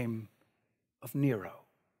by the name of Nero.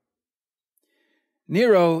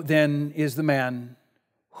 Nero then is the man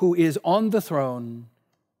who is on the throne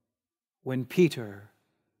when Peter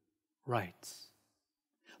writes.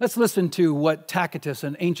 Let's listen to what Tacitus,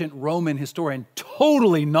 an ancient Roman historian,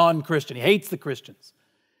 totally non-Christian, he hates the Christians.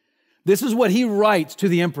 This is what he writes to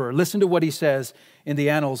the emperor. Listen to what he says in the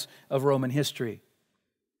annals of Roman history.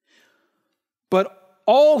 But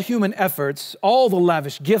all human efforts, all the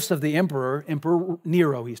lavish gifts of the Emperor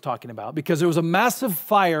Nero he's talking about, because there was a massive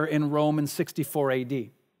fire in Rome in 64 AD.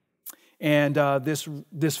 And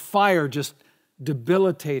this fire just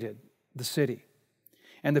debilitated the city.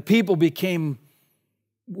 And the people became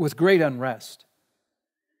with great unrest.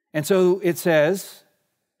 And so it says,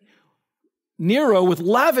 Nero, with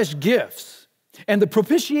lavish gifts and the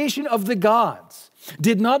propitiation of the gods,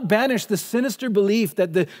 did not banish the sinister belief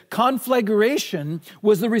that the conflagration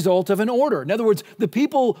was the result of an order. In other words, the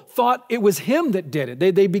people thought it was him that did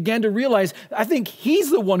it. They began to realize, I think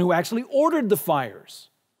he's the one who actually ordered the fires.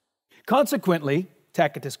 Consequently,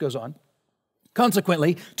 Tacitus goes on,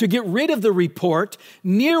 to get rid of the report,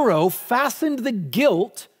 Nero fastened the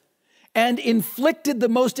guilt and inflicted the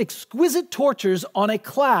most exquisite tortures on a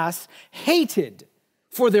class hated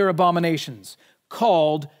for their abominations,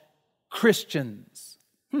 called Christians.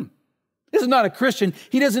 This is not a Christian.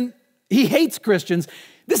 He hates Christians.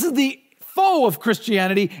 This is the foe of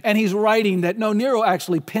Christianity, and he's writing that, no, Nero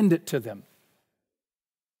actually pinned it to them.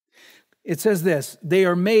 It says this, they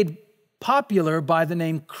are made popular by the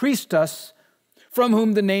name Christus, from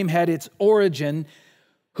whom the name had its origin,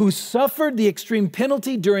 who suffered the extreme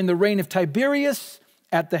penalty during the reign of Tiberius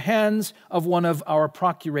at the hands of one of our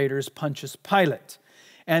procurators, Pontius Pilate.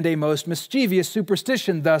 And a most mischievous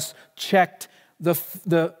superstition thus checked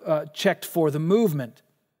for the moment,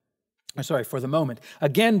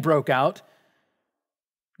 again broke out,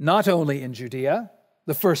 not only in Judea,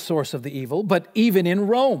 the first source of the evil, but even in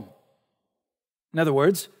Rome. In other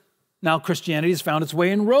words, now Christianity has found its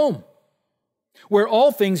way in Rome, where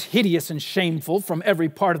all things hideous and shameful from every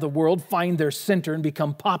part of the world find their center and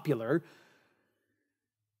become popular.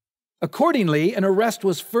 Accordingly, an arrest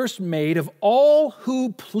was first made of all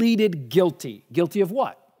who pleaded guilty. Guilty of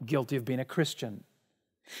what? Guilty of being a Christian.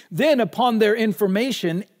 Then, upon their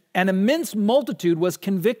information, an immense multitude was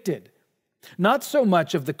convicted, not so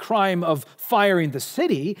much of the crime of firing the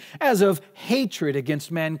city as of hatred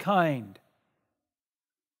against mankind.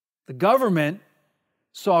 The government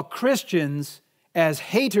saw Christians as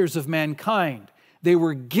haters of mankind. They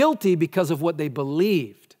were guilty because of what they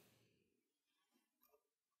believed.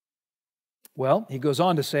 Well, he goes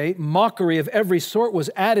on to say, mockery of every sort was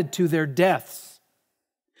added to their deaths.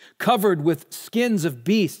 Covered with skins of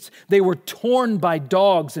beasts, they were torn by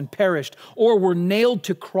dogs and perished, or were nailed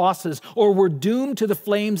to crosses, or were doomed to the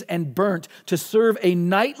flames and burnt to serve a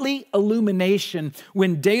nightly illumination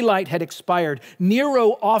when daylight had expired.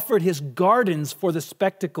 Nero offered his gardens for the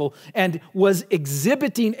spectacle and was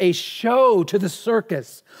exhibiting a show to the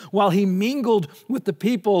circus while he mingled with the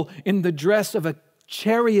people in the dress of a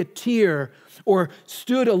charioteer or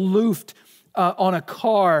stood aloof on a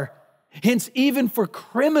car. Hence, even for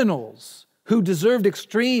criminals who deserved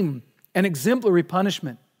extreme and exemplary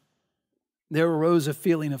punishment, there arose a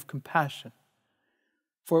feeling of compassion.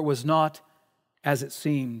 For it was not, as it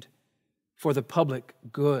seemed, for the public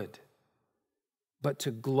good, but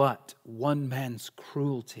to glut one man's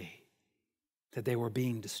cruelty that they were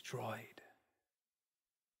being destroyed.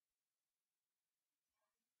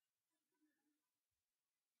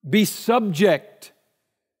 Be subject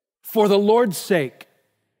for the Lord's sake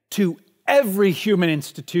to every human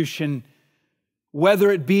institution,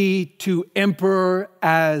 whether it be to emperor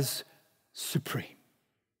as supreme.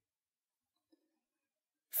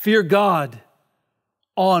 Fear God,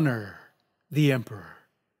 honor the emperor.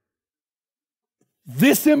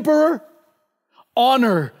 This emperor,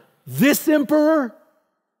 honor this emperor.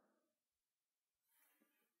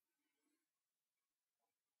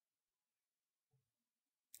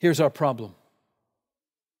 Here's our problem.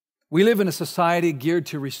 We live in a society geared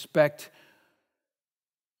to respect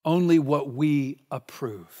only what we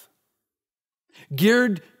approve,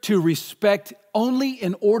 geared to respect only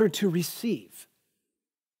in order to receive.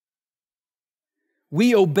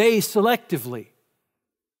 We obey selectively.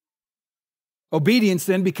 Obedience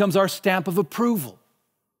then becomes our stamp of approval.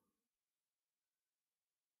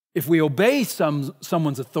 If we obey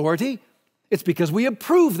someone's authority, it's because we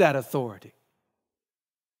approve that authority.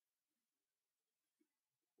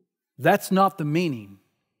 That's not the meaning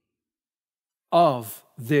of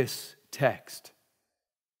this text.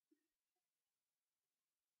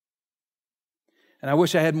 And I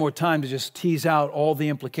wish I had more time to just tease out all the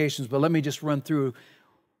implications, but let me just run through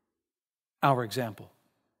our example.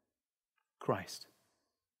 Christ.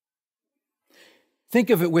 Think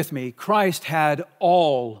of it with me. Christ had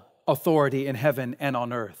all authority in heaven and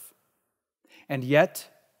on earth. And yet,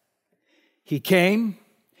 He came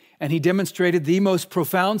and He demonstrated the most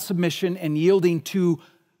profound submission and yielding to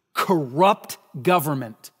corrupt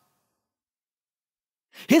government.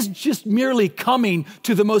 His just merely coming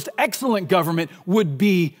to the most excellent government would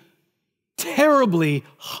be terribly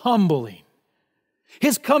humbling.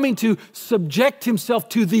 His coming to subject Himself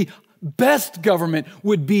to the best government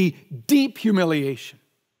would be deep humiliation.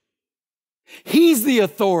 He's the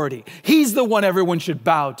authority. He's the one everyone should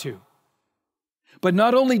bow to. But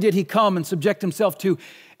not only did He come and subject Himself to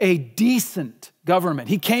a decent government,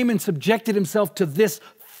 He came and subjected Himself to this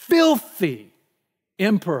filthy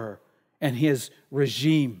emperor and his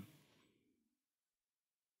regime.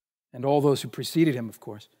 And all those who preceded him, of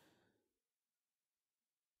course.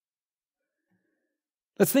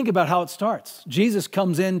 Let's think about how it starts. Jesus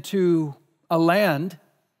comes into a land,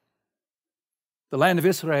 the land of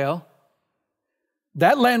Israel.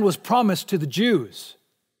 That land was promised to the Jews,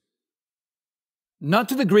 not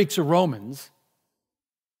to the Greeks or Romans.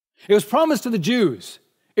 It was promised to the Jews.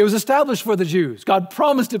 It was established for the Jews. God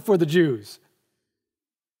promised it for the Jews.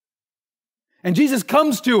 And Jesus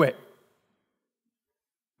comes to it.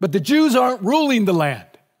 But the Jews aren't ruling the land.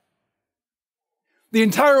 The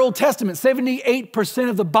entire Old Testament, 78%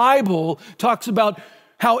 of the Bible talks about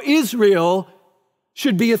how Israel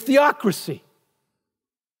should be a theocracy.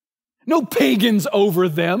 No pagans over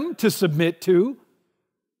them to submit to.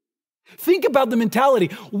 Think about the mentality.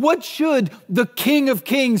 What should the King of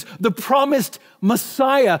Kings, the promised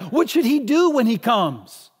Messiah, what should he do when he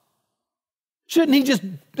comes? Shouldn't he just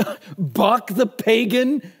buck the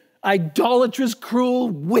pagan, idolatrous, cruel,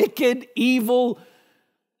 wicked, evil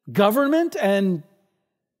government and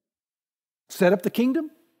set up the kingdom?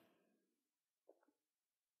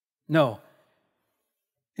 No.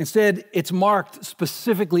 Instead, it's marked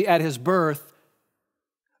specifically at his birth.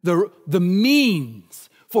 The means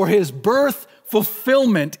for his birth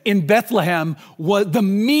fulfillment in Bethlehem, was the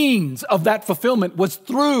means of that fulfillment was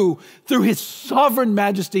through his sovereign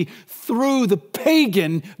majesty, through the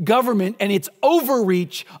pagan government and its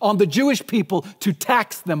overreach on the Jewish people to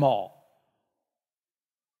tax them all.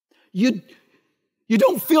 You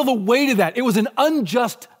don't feel the weight of that. It was an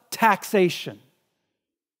unjust taxation.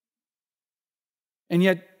 And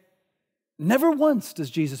yet, never once does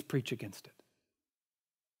Jesus preach against it.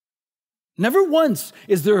 Never once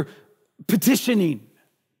is there petitioning,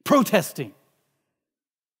 protesting,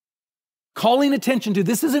 calling attention to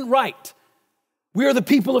this isn't right. We are the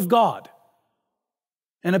people of God.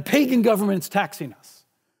 And a pagan government is taxing us.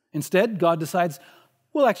 Instead, God decides,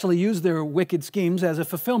 we'll actually use their wicked schemes as a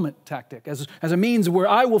fulfillment tactic, as a means where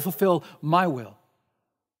I will fulfill my will.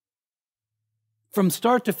 From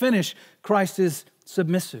start to finish, Christ is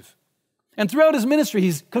submissive. And throughout his ministry,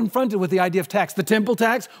 he's confronted with the idea of tax. The temple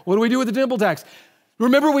tax, what do we do with the temple tax?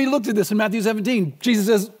 Remember we looked at this in Matthew 17. Jesus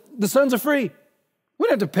says, the sons are free. We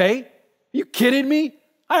don't have to pay. Are you kidding me?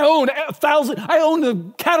 I own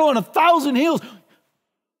the cattle on 1,000 hills.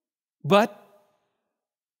 But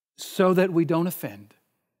so that we don't offend,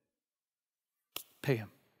 pay him.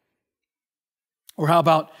 Or how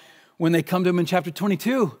about when they come to him in chapter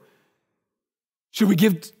 22? Should we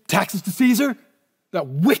give taxes to Caesar? That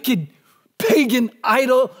wicked pagan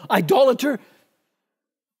idolater.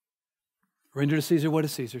 Render to Caesar what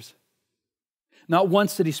is Caesar's. Not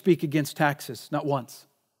once did he speak against taxes, not once.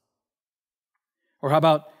 Or how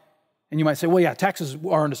about, and you might say, well, yeah, taxes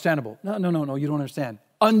are understandable. No, you don't understand.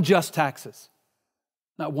 Unjust taxes,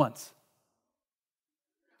 not once.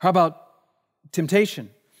 How about temptation?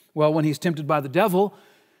 Well, when he's tempted by the devil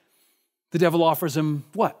offers him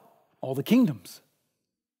what? All the kingdoms.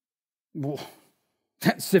 Well,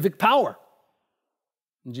 that's civic power.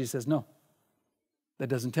 And Jesus says, no, that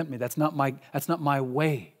doesn't tempt me. That's not my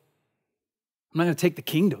way. I'm not going to take the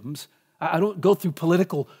kingdoms. I don't go through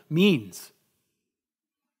political means.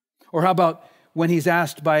 Or how about when he's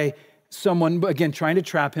asked by someone, again, trying to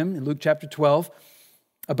trap him in Luke chapter 12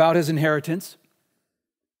 about his inheritance.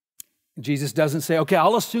 Jesus doesn't say, okay,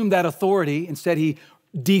 I'll assume that authority. Instead, he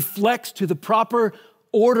deflects to the proper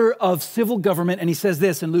order of civil government. And he says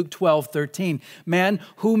this in Luke 12:13, man,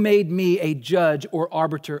 who made me a judge or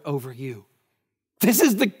arbiter over you? This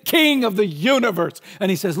is the king of the universe.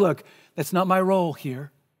 And he says, look, that's not my role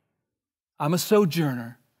here. I'm a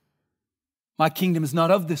sojourner. My kingdom is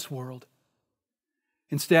not of this world.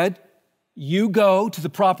 Instead, you go to the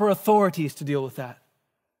proper authorities to deal with that.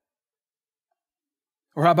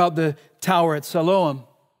 Or how about the tower at Siloam? Do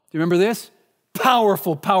you remember this?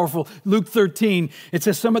 Powerful, powerful. Luke 13, it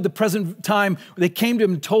says some at the present time, they came to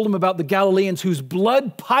him and told him about the Galileans whose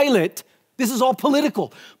blood Pilate, this is all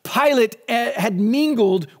political, Pilate had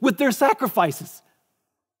mingled with their sacrifices.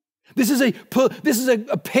 This is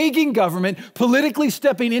a pagan government politically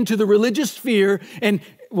stepping into the religious sphere, and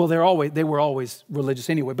well, they were always religious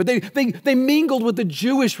anyway, but they mingled with the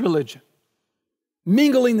Jewish religion,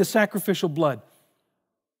 mingling the sacrificial blood.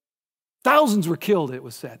 Thousands were killed, it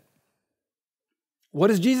was said. What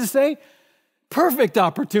does Jesus say? Perfect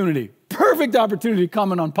opportunity to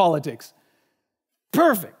comment on politics.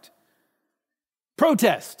 Perfect.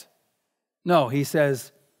 Protest. No, he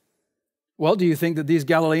says, well, do you think that these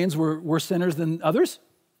Galileans were worse sinners than others?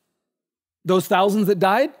 Those thousands that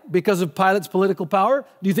died because of Pilate's political power,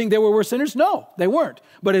 do you think they were worse sinners? No, they weren't.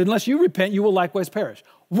 But unless you repent, you will likewise perish.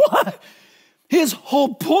 What? His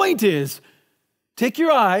whole point is, take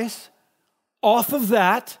your eyes off of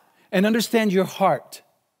that and understand your heart.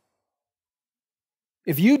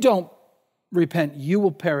 If you don't repent, you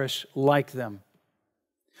will perish like them.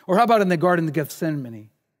 Or how about in the Garden of Gethsemane?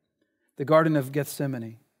 The Garden of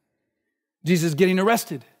Gethsemane. Jesus is getting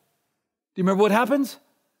arrested. Do you remember what happens?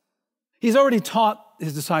 He's already taught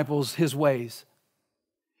his disciples his ways.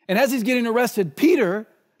 And as he's getting arrested, Peter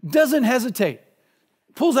doesn't hesitate,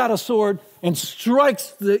 pulls out a sword and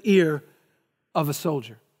strikes the ear of a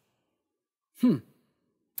soldier.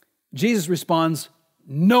 Jesus responds,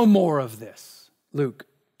 no more of this. Luke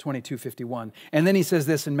 22:51. And then he says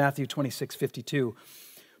this in Matthew 26:52.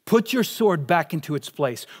 Put your sword back into its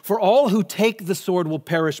place, for all who take the sword will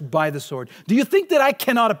perish by the sword. Do you think that I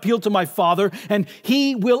cannot appeal to my Father, and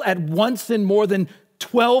he will at once send more than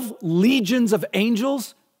 12 legions of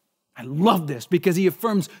angels? I love this because he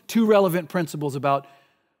affirms two relevant principles about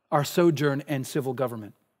our sojourn and civil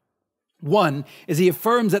government. One is he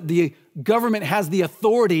affirms that the government has the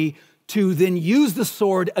authority to then use the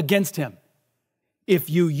sword against him. If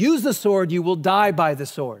you use the sword, you will die by the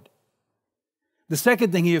sword. The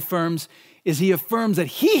second thing he affirms is he affirms that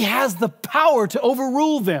he has the power to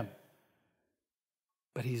overrule them.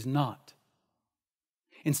 But he's not.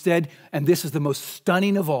 Instead, and this is the most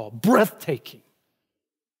stunning of all, breathtaking.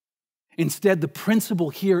 Instead, the principle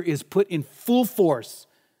here is put in full force.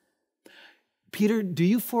 Peter, do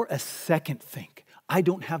you for a second think I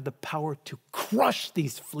don't have the power to crush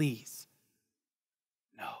these fleas?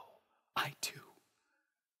 No, I do.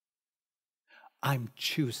 I'm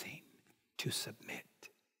choosing to submit.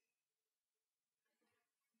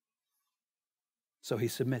 So he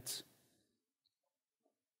submits.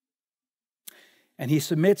 And he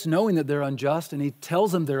submits knowing that they're unjust, and he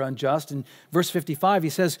tells them they're unjust. In verse 55, he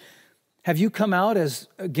says, have you come out as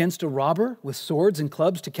against a robber with swords and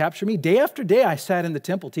clubs to capture me? Day after day I sat in the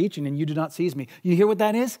temple teaching, and you did not seize me. You hear what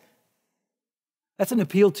that is? That's an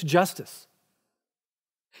appeal to justice.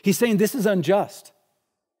 He's saying this is unjust.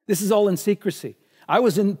 This is all in secrecy. I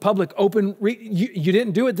was in public, open. You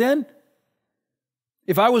didn't do it then?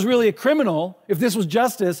 If I was really a criminal, if this was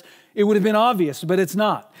justice, it would have been obvious, but it's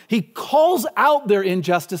not. He calls out their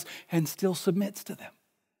injustice and still submits to them.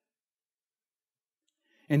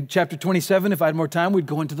 In chapter 27, if I had more time, we'd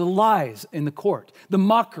go into the lies in the court, the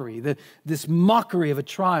mockery, this mockery of a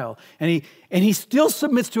trial. And he still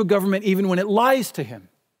submits to a government even when it lies to him.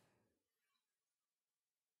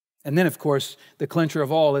 And then, of course, the clincher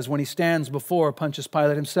of all is when he stands before Pontius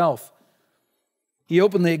Pilate himself. He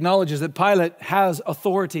openly acknowledges that Pilate has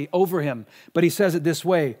authority over him, but he says it this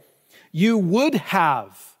way, you would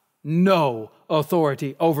have no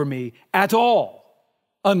authority over me at all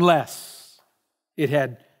unless it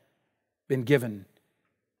had been given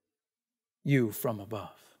you from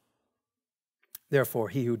above. Therefore,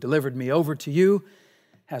 he who delivered me over to you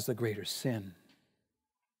has the greater sin.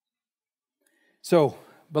 So,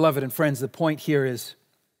 beloved and friends, the point here is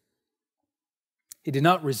he did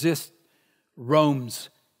not resist Rome's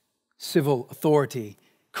civil authority,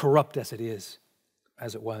 corrupt as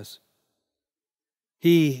it was.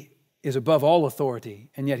 He is above all authority,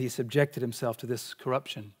 and yet he subjected himself to this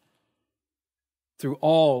corruption through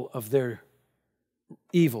all of their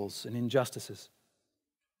evils and injustices.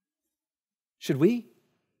 Should we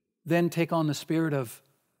then take on the spirit of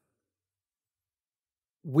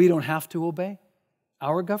we don't have to obey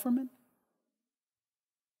our government?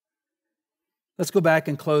 Let's go back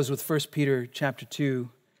and close with First Peter chapter 2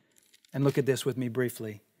 and look at this with me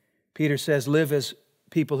briefly. Peter says, live as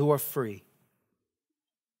people who are free,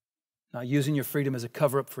 not using your freedom as a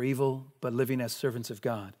cover-up for evil, but living as servants of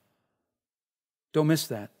God. Don't miss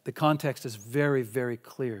that. The context is very, very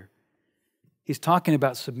clear. He's talking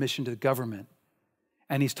about submission to the government,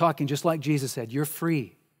 and he's talking just like Jesus said, you're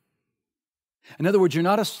free. In other words, you're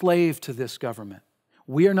not a slave to this government.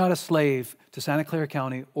 We are not a slave to Santa Clara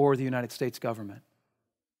County or the United States government.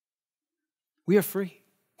 We are free.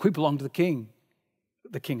 We belong to the King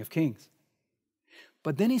of Kings.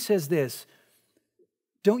 But then he says this,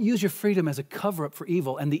 don't use your freedom as a cover-up for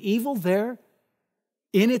evil. And the evil there,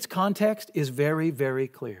 in its context, is very, very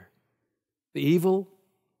clear. The evil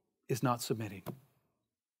is not submitting.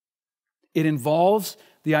 It involves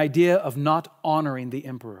the idea of not honoring the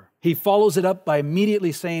emperor. He follows it up by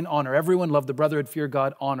immediately saying, honor everyone, love the brotherhood, fear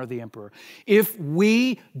God, honor the emperor. If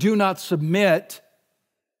we do not submit,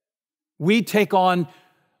 we take on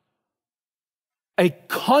a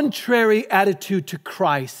contrary attitude to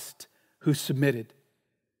Christ who submitted.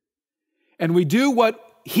 And we do what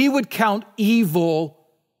he would count evil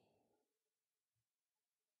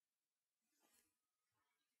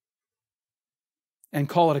and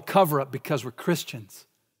call it a cover-up because we're Christians,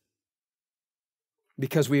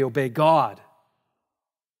 because we obey God.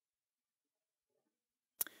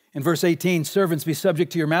 In verse 18, servants, be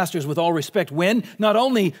subject to your masters with all respect. When? Not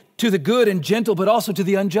only to the good and gentle, but also to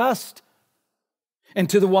the unjust. And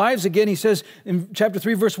to the wives, again, he says in chapter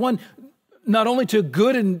 3, verse 1, not only to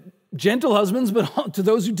good and gentle husbands, but to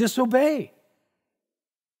those who disobey.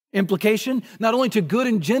 Implication, not only to good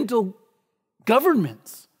and gentle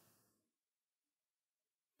governments,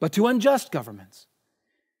 but to unjust governments.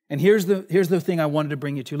 And here's the thing I wanted to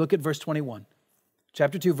bring you to. Look at verse 21.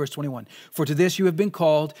 Chapter 2, verse 21. For to this you have been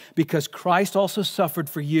called, because Christ also suffered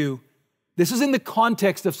for you. This is in the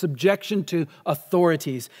context of subjection to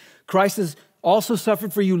authorities. Christ has also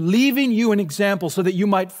suffered for you, leaving you an example so that you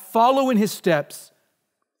might follow in his steps.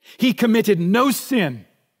 He committed no sin.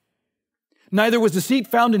 Neither was deceit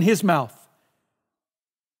found in his mouth.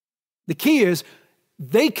 The key is,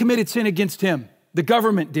 they committed sin against him. The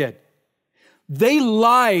government did. They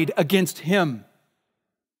lied against him.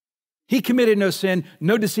 He committed no sin.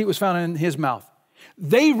 No deceit was found in his mouth.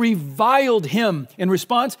 They reviled him. In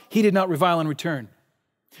response, he did not revile in return.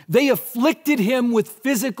 They afflicted him with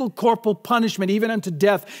physical corporal punishment, even unto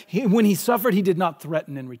death. When he suffered, he did not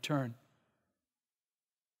threaten in return,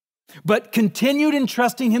 but continued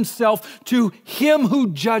entrusting himself to him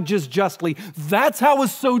who judges justly. That's how a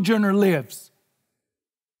sojourner lives.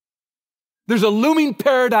 There's a looming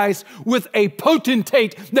paradise with a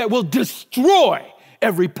potentate that will destroy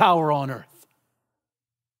every power on earth.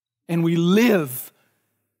 And we live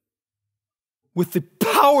with the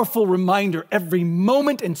powerful reminder every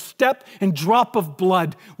moment and step and drop of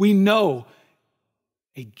blood, we know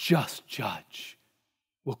a just judge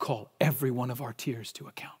will call every one of our tears to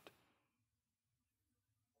account.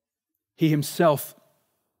 He himself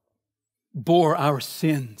bore our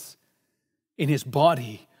sins in his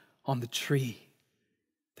body on the tree,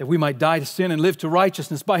 that we might die to sin and live to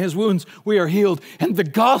righteousness. By his wounds we are healed. And the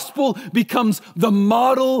gospel becomes the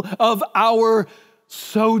model of our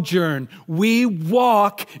sojourn. We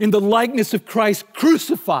walk in the likeness of Christ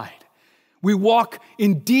crucified. We walk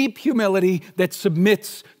in deep humility that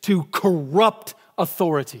submits to corrupt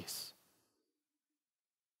authorities.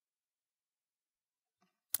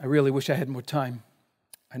 I really wish I had more time.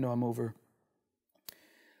 I know I'm over.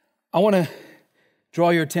 I want to draw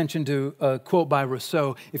your attention to a quote by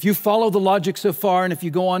Rousseau. If you follow the logic so far, and if you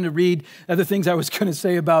go on to read other things I was going to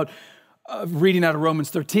say about reading out of Romans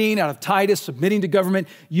 13, out of Titus, submitting to government,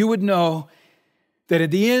 you would know that at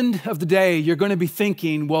the end of the day, you're going to be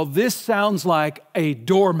thinking, well, this sounds like a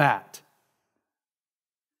doormat.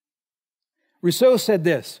 Rousseau said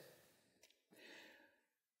this: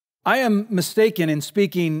 I am mistaken in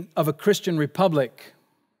speaking of a Christian republic.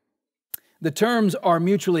 The terms are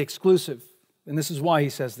mutually exclusive. And this is why he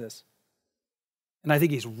says this. And I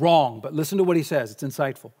think he's wrong, but listen to what he says. It's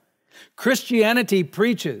insightful. Christianity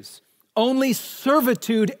preaches only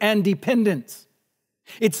servitude and dependence.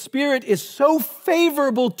 Its spirit is so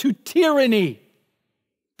favorable to tyranny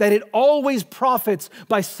that it always profits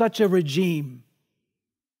by such a regime.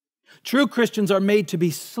 True Christians are made to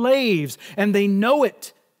be slaves, and they know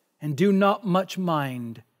it and do not much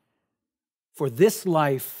mind. For this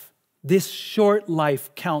life, this short life,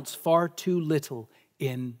 counts far too little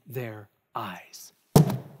in their eyes.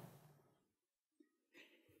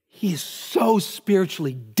 He is so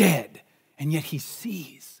spiritually dead, and yet he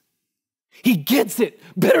sees. He gets it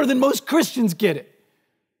better than most Christians get it.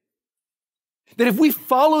 That if we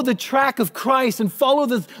follow the track of Christ and follow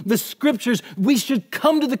the scriptures, we should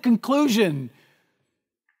come to the conclusion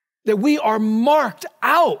that we are marked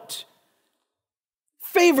out,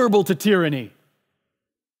 favorable to tyranny.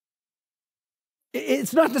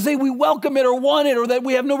 It's not to say we welcome it or want it or that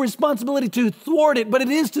we have no responsibility to thwart it, but it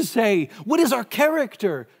is to say, what is our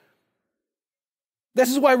character?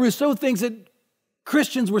 This is why Rousseau thinks that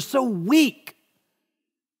Christians were so weak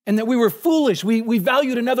and that we were foolish. We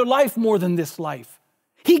valued another life more than this life.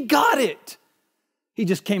 He got it. He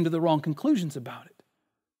just came to the wrong conclusions about it.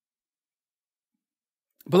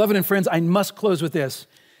 Beloved and friends, I must close with this.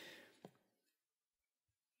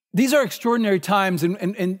 These are extraordinary times,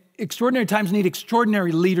 and extraordinary times need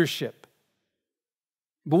extraordinary leadership.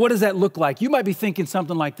 But what does that look like? You might be thinking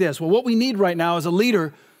something like this. Well, what we need right now is a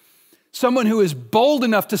leader, someone who is bold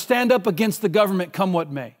enough to stand up against the government, come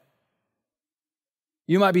what may.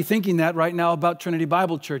 You might be thinking that right now about Trinity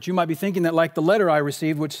Bible Church. You might be thinking that like the letter I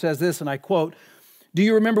received, which says this, and I quote, do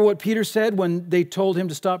you remember what Peter said when they told him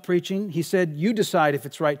to stop preaching? He said, you decide if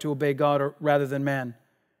it's right to obey God rather than man.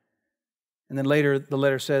 And then later the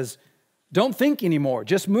letter says, don't think anymore,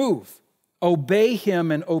 just move. Obey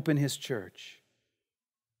him and open his church.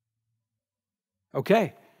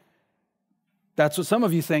 Okay, that's what some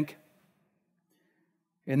of you think.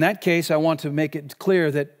 In that case, I want to make it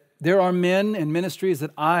clear that there are men and ministries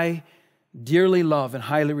that I dearly love and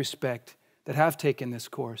highly respect that have taken this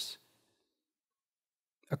course.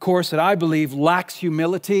 A course that I believe lacks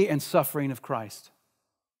humility and suffering of Christ.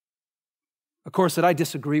 A course that I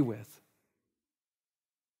disagree with.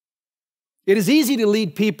 It is easy to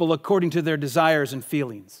lead people according to their desires and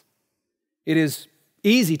feelings. It is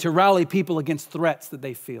easy to rally people against threats that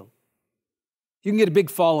they feel. You can get a big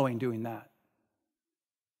following doing that.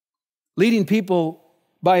 Leading people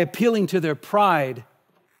by appealing to their pride,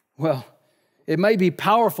 well, it may be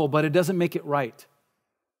powerful, but it doesn't make it right.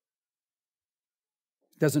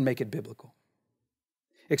 It doesn't make it biblical.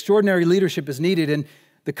 Extraordinary leadership is needed, and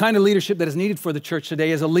the kind of leadership that is needed for the church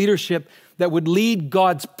today is a leadership that would lead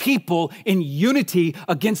God's people in unity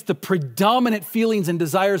against the predominant feelings and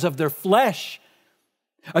desires of their flesh,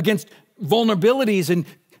 against vulnerabilities and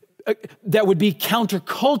that would be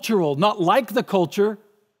countercultural, not like the culture,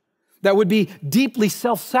 that would be deeply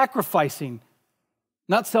self-sacrificing,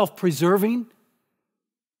 not self-preserving,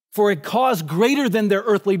 for a cause greater than their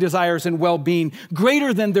earthly desires and well-being,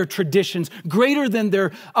 greater than their traditions, greater than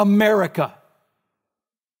their America.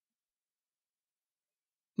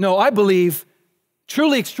 No, I believe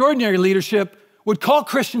truly extraordinary leadership would call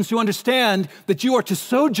Christians to understand that you are to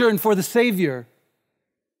sojourn for the Savior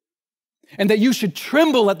and that you should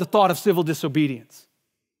tremble at the thought of civil disobedience.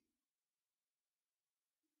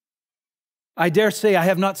 I dare say I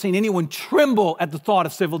have not seen anyone tremble at the thought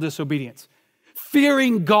of civil disobedience.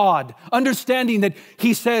 Fearing God, understanding that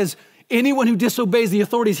He says anyone who disobeys the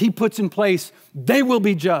authorities He puts in place, they will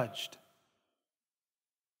be judged.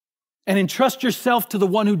 And entrust yourself to the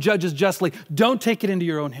one who judges justly. Don't take it into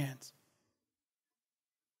your own hands.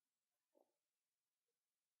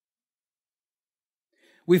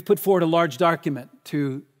 We've put forward a large document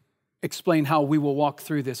to explain how we will walk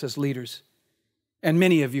through this as leaders. And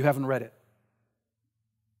many of you haven't read it.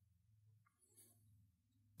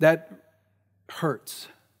 That hurts,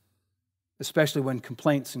 especially when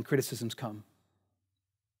complaints and criticisms come.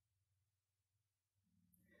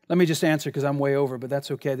 Let me just answer because I'm way over, but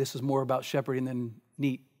that's okay. This is more about shepherding than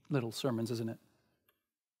neat little sermons, isn't it?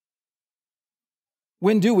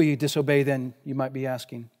 When do we disobey then, you might be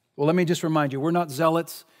asking? Well, let me just remind you, we're not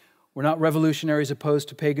zealots. We're not revolutionaries opposed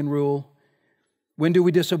to pagan rule. When do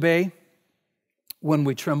we disobey? When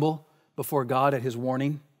we tremble before God at His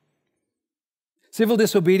warning. Civil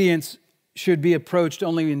disobedience should be approached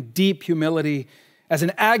only in deep humility as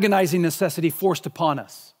an agonizing necessity forced upon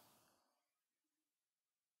us.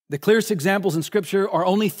 The clearest examples in Scripture are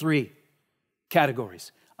only three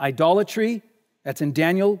categories. Idolatry, that's in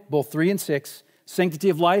Daniel, both 3 and 6. Sanctity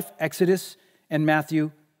of life, Exodus and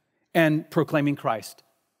Matthew. And proclaiming Christ,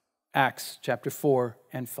 Acts chapter 4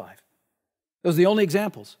 and 5. Those are the only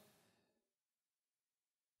examples.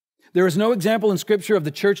 There is no example in Scripture of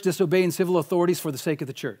the church disobeying civil authorities for the sake of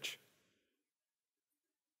the church.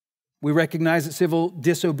 We recognize that civil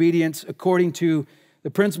disobedience, according to the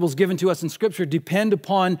principles given to us in Scripture, depend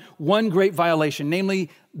upon one great violation, namely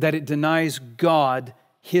that it denies God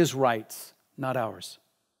His rights, not ours.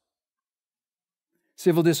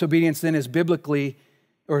 Civil disobedience then is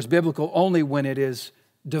biblical only when it is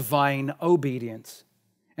divine obedience.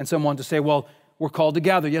 And some want to say, well, we're called to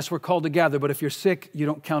gather. Yes, we're called to gather, but if you're sick, you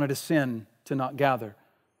don't count it a sin to not gather.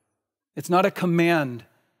 It's not a command.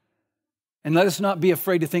 And let us not be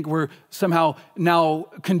afraid to think we're somehow now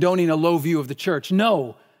condoning a low view of the church.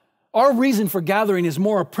 No, our reason for gathering is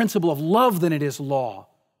more a principle of love than it is law.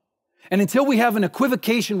 And until we have an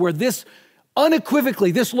equivocation where this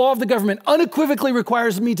law of the government unequivocally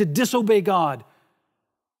requires me to disobey God,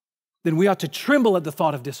 then we ought to tremble at the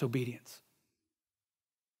thought of disobedience.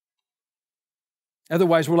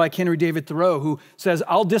 Otherwise, we're like Henry David Thoreau, who says,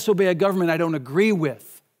 I'll disobey a government I don't agree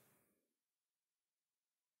with.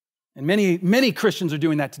 And many Christians are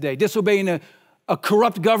doing that today, disobeying a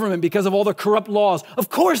corrupt government because of all the corrupt laws. Of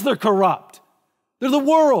course they're corrupt. They're the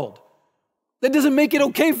world. That doesn't make it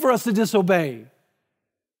okay for us to disobey.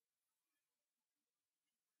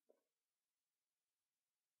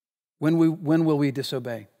 When will we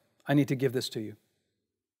disobey? I need to give this to you.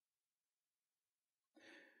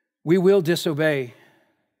 We will disobey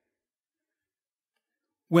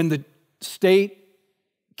when the state,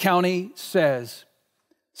 county says,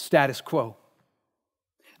 status quo.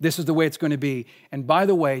 This is the way it's going to be. And by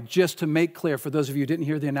the way, just to make clear, for those of you who didn't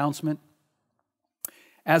hear the announcement,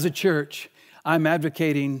 as a church, I'm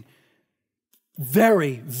advocating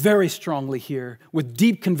very, very strongly here with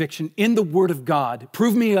deep conviction in the Word of God,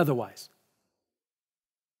 prove me otherwise,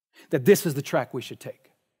 that this is the track we should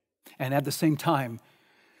take. And at the same time,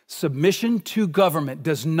 submission to government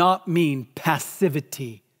does not mean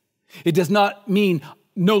passivity. It does not mean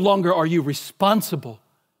no longer are you responsible.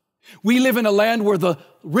 We live in a land where the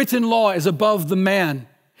written law is above the man.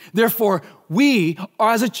 Therefore, we,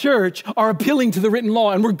 as a church, are appealing to the written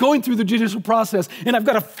law, and we're going through the judicial process, and I've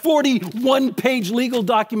got a 41-page legal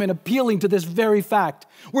document appealing to this very fact.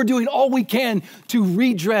 We're doing all we can to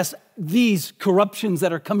redress these corruptions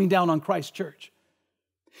that are coming down on Christ's church.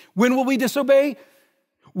 When will we disobey?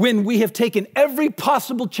 When we have taken every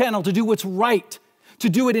possible channel to do what's right, to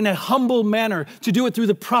do it in a humble manner, to do it through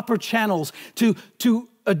the proper channels, to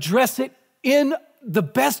address it in the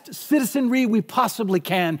best citizenry we possibly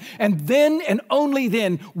can. And then and only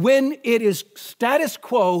then, when it is status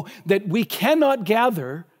quo that we cannot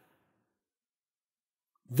gather,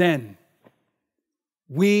 then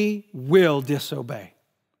we will disobey.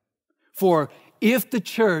 For if the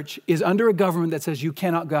church is under a government that says you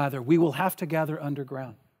cannot gather, we will have to gather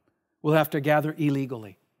underground. We'll have to gather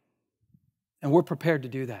illegally. And we're prepared to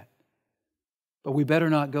do that. But we better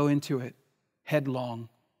not go into it headlong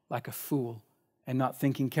like a fool and not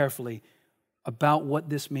thinking carefully about what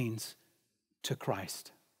this means to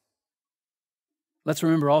Christ. Let's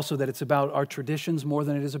remember also that it's about our traditions more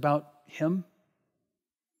than it is about Him.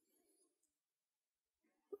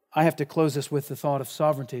 I have to close this with the thought of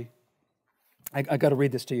sovereignty. I got to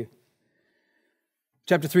read this to you.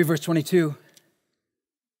 Chapter 3, verse 22.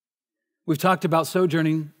 We've talked about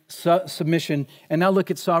sojourning submission, and now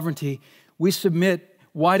look at sovereignty. We submit.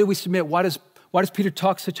 Why do we submit? Why does Peter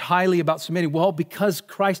talk such highly about submitting? Well, because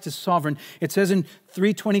Christ is sovereign. It says in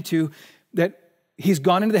 3:22 that He's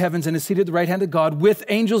gone into the heavens and is seated at the right hand of God with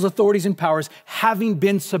angels, authorities, and powers, having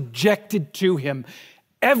been subjected to Him.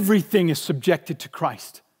 Everything is subjected to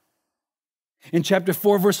Christ. In chapter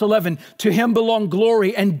 4, verse 11, to Him belong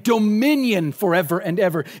glory and dominion forever and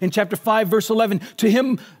ever. In chapter 5, verse 11, to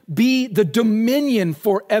Him be the dominion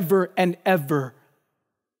forever and ever.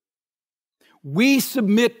 We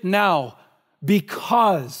submit now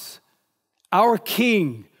because our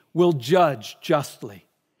King will judge justly.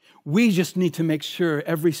 We just need to make sure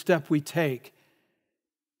every step we take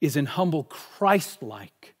is in humble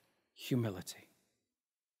Christ-like humility.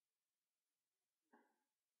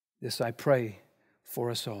 This I pray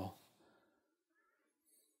for us all.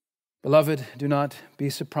 Beloved, do not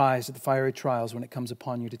be surprised at the fiery trials when it comes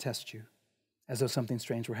upon you to test you, as though something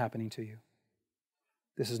strange were happening to you.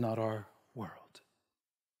 This is not our world.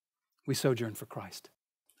 We sojourn for Christ.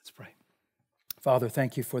 Let's pray. Father,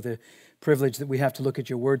 thank you for the privilege that we have to look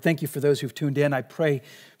at your word. Thank you for those who've tuned in. I pray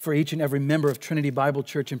for each and every member of Trinity Bible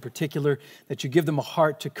Church in particular, that you give them a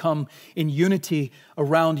heart to come in unity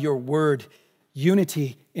around your word,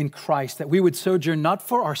 unity in Christ, that we would sojourn not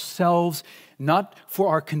for ourselves, not for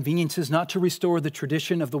our conveniences, not to restore the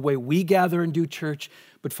tradition of the way we gather and do church,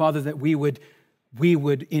 but Father, that we would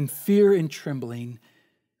in fear and trembling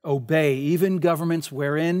obey even governments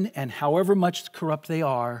wherein and however much corrupt they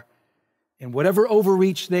are, and whatever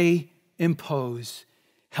overreach they impose.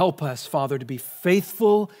 Help us, Father, to be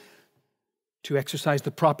faithful, to exercise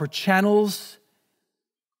the proper channels,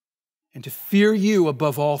 and to fear you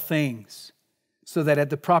above all things, so that at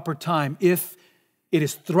the proper time, if it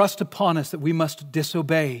is thrust upon us that we must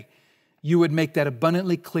disobey, you would make that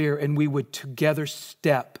abundantly clear and we would together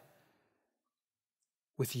step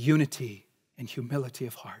with unity and humility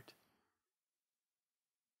of heart.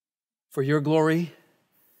 For your glory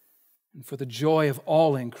and for the joy of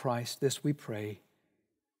all in Christ, this we pray.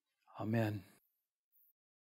 Amen.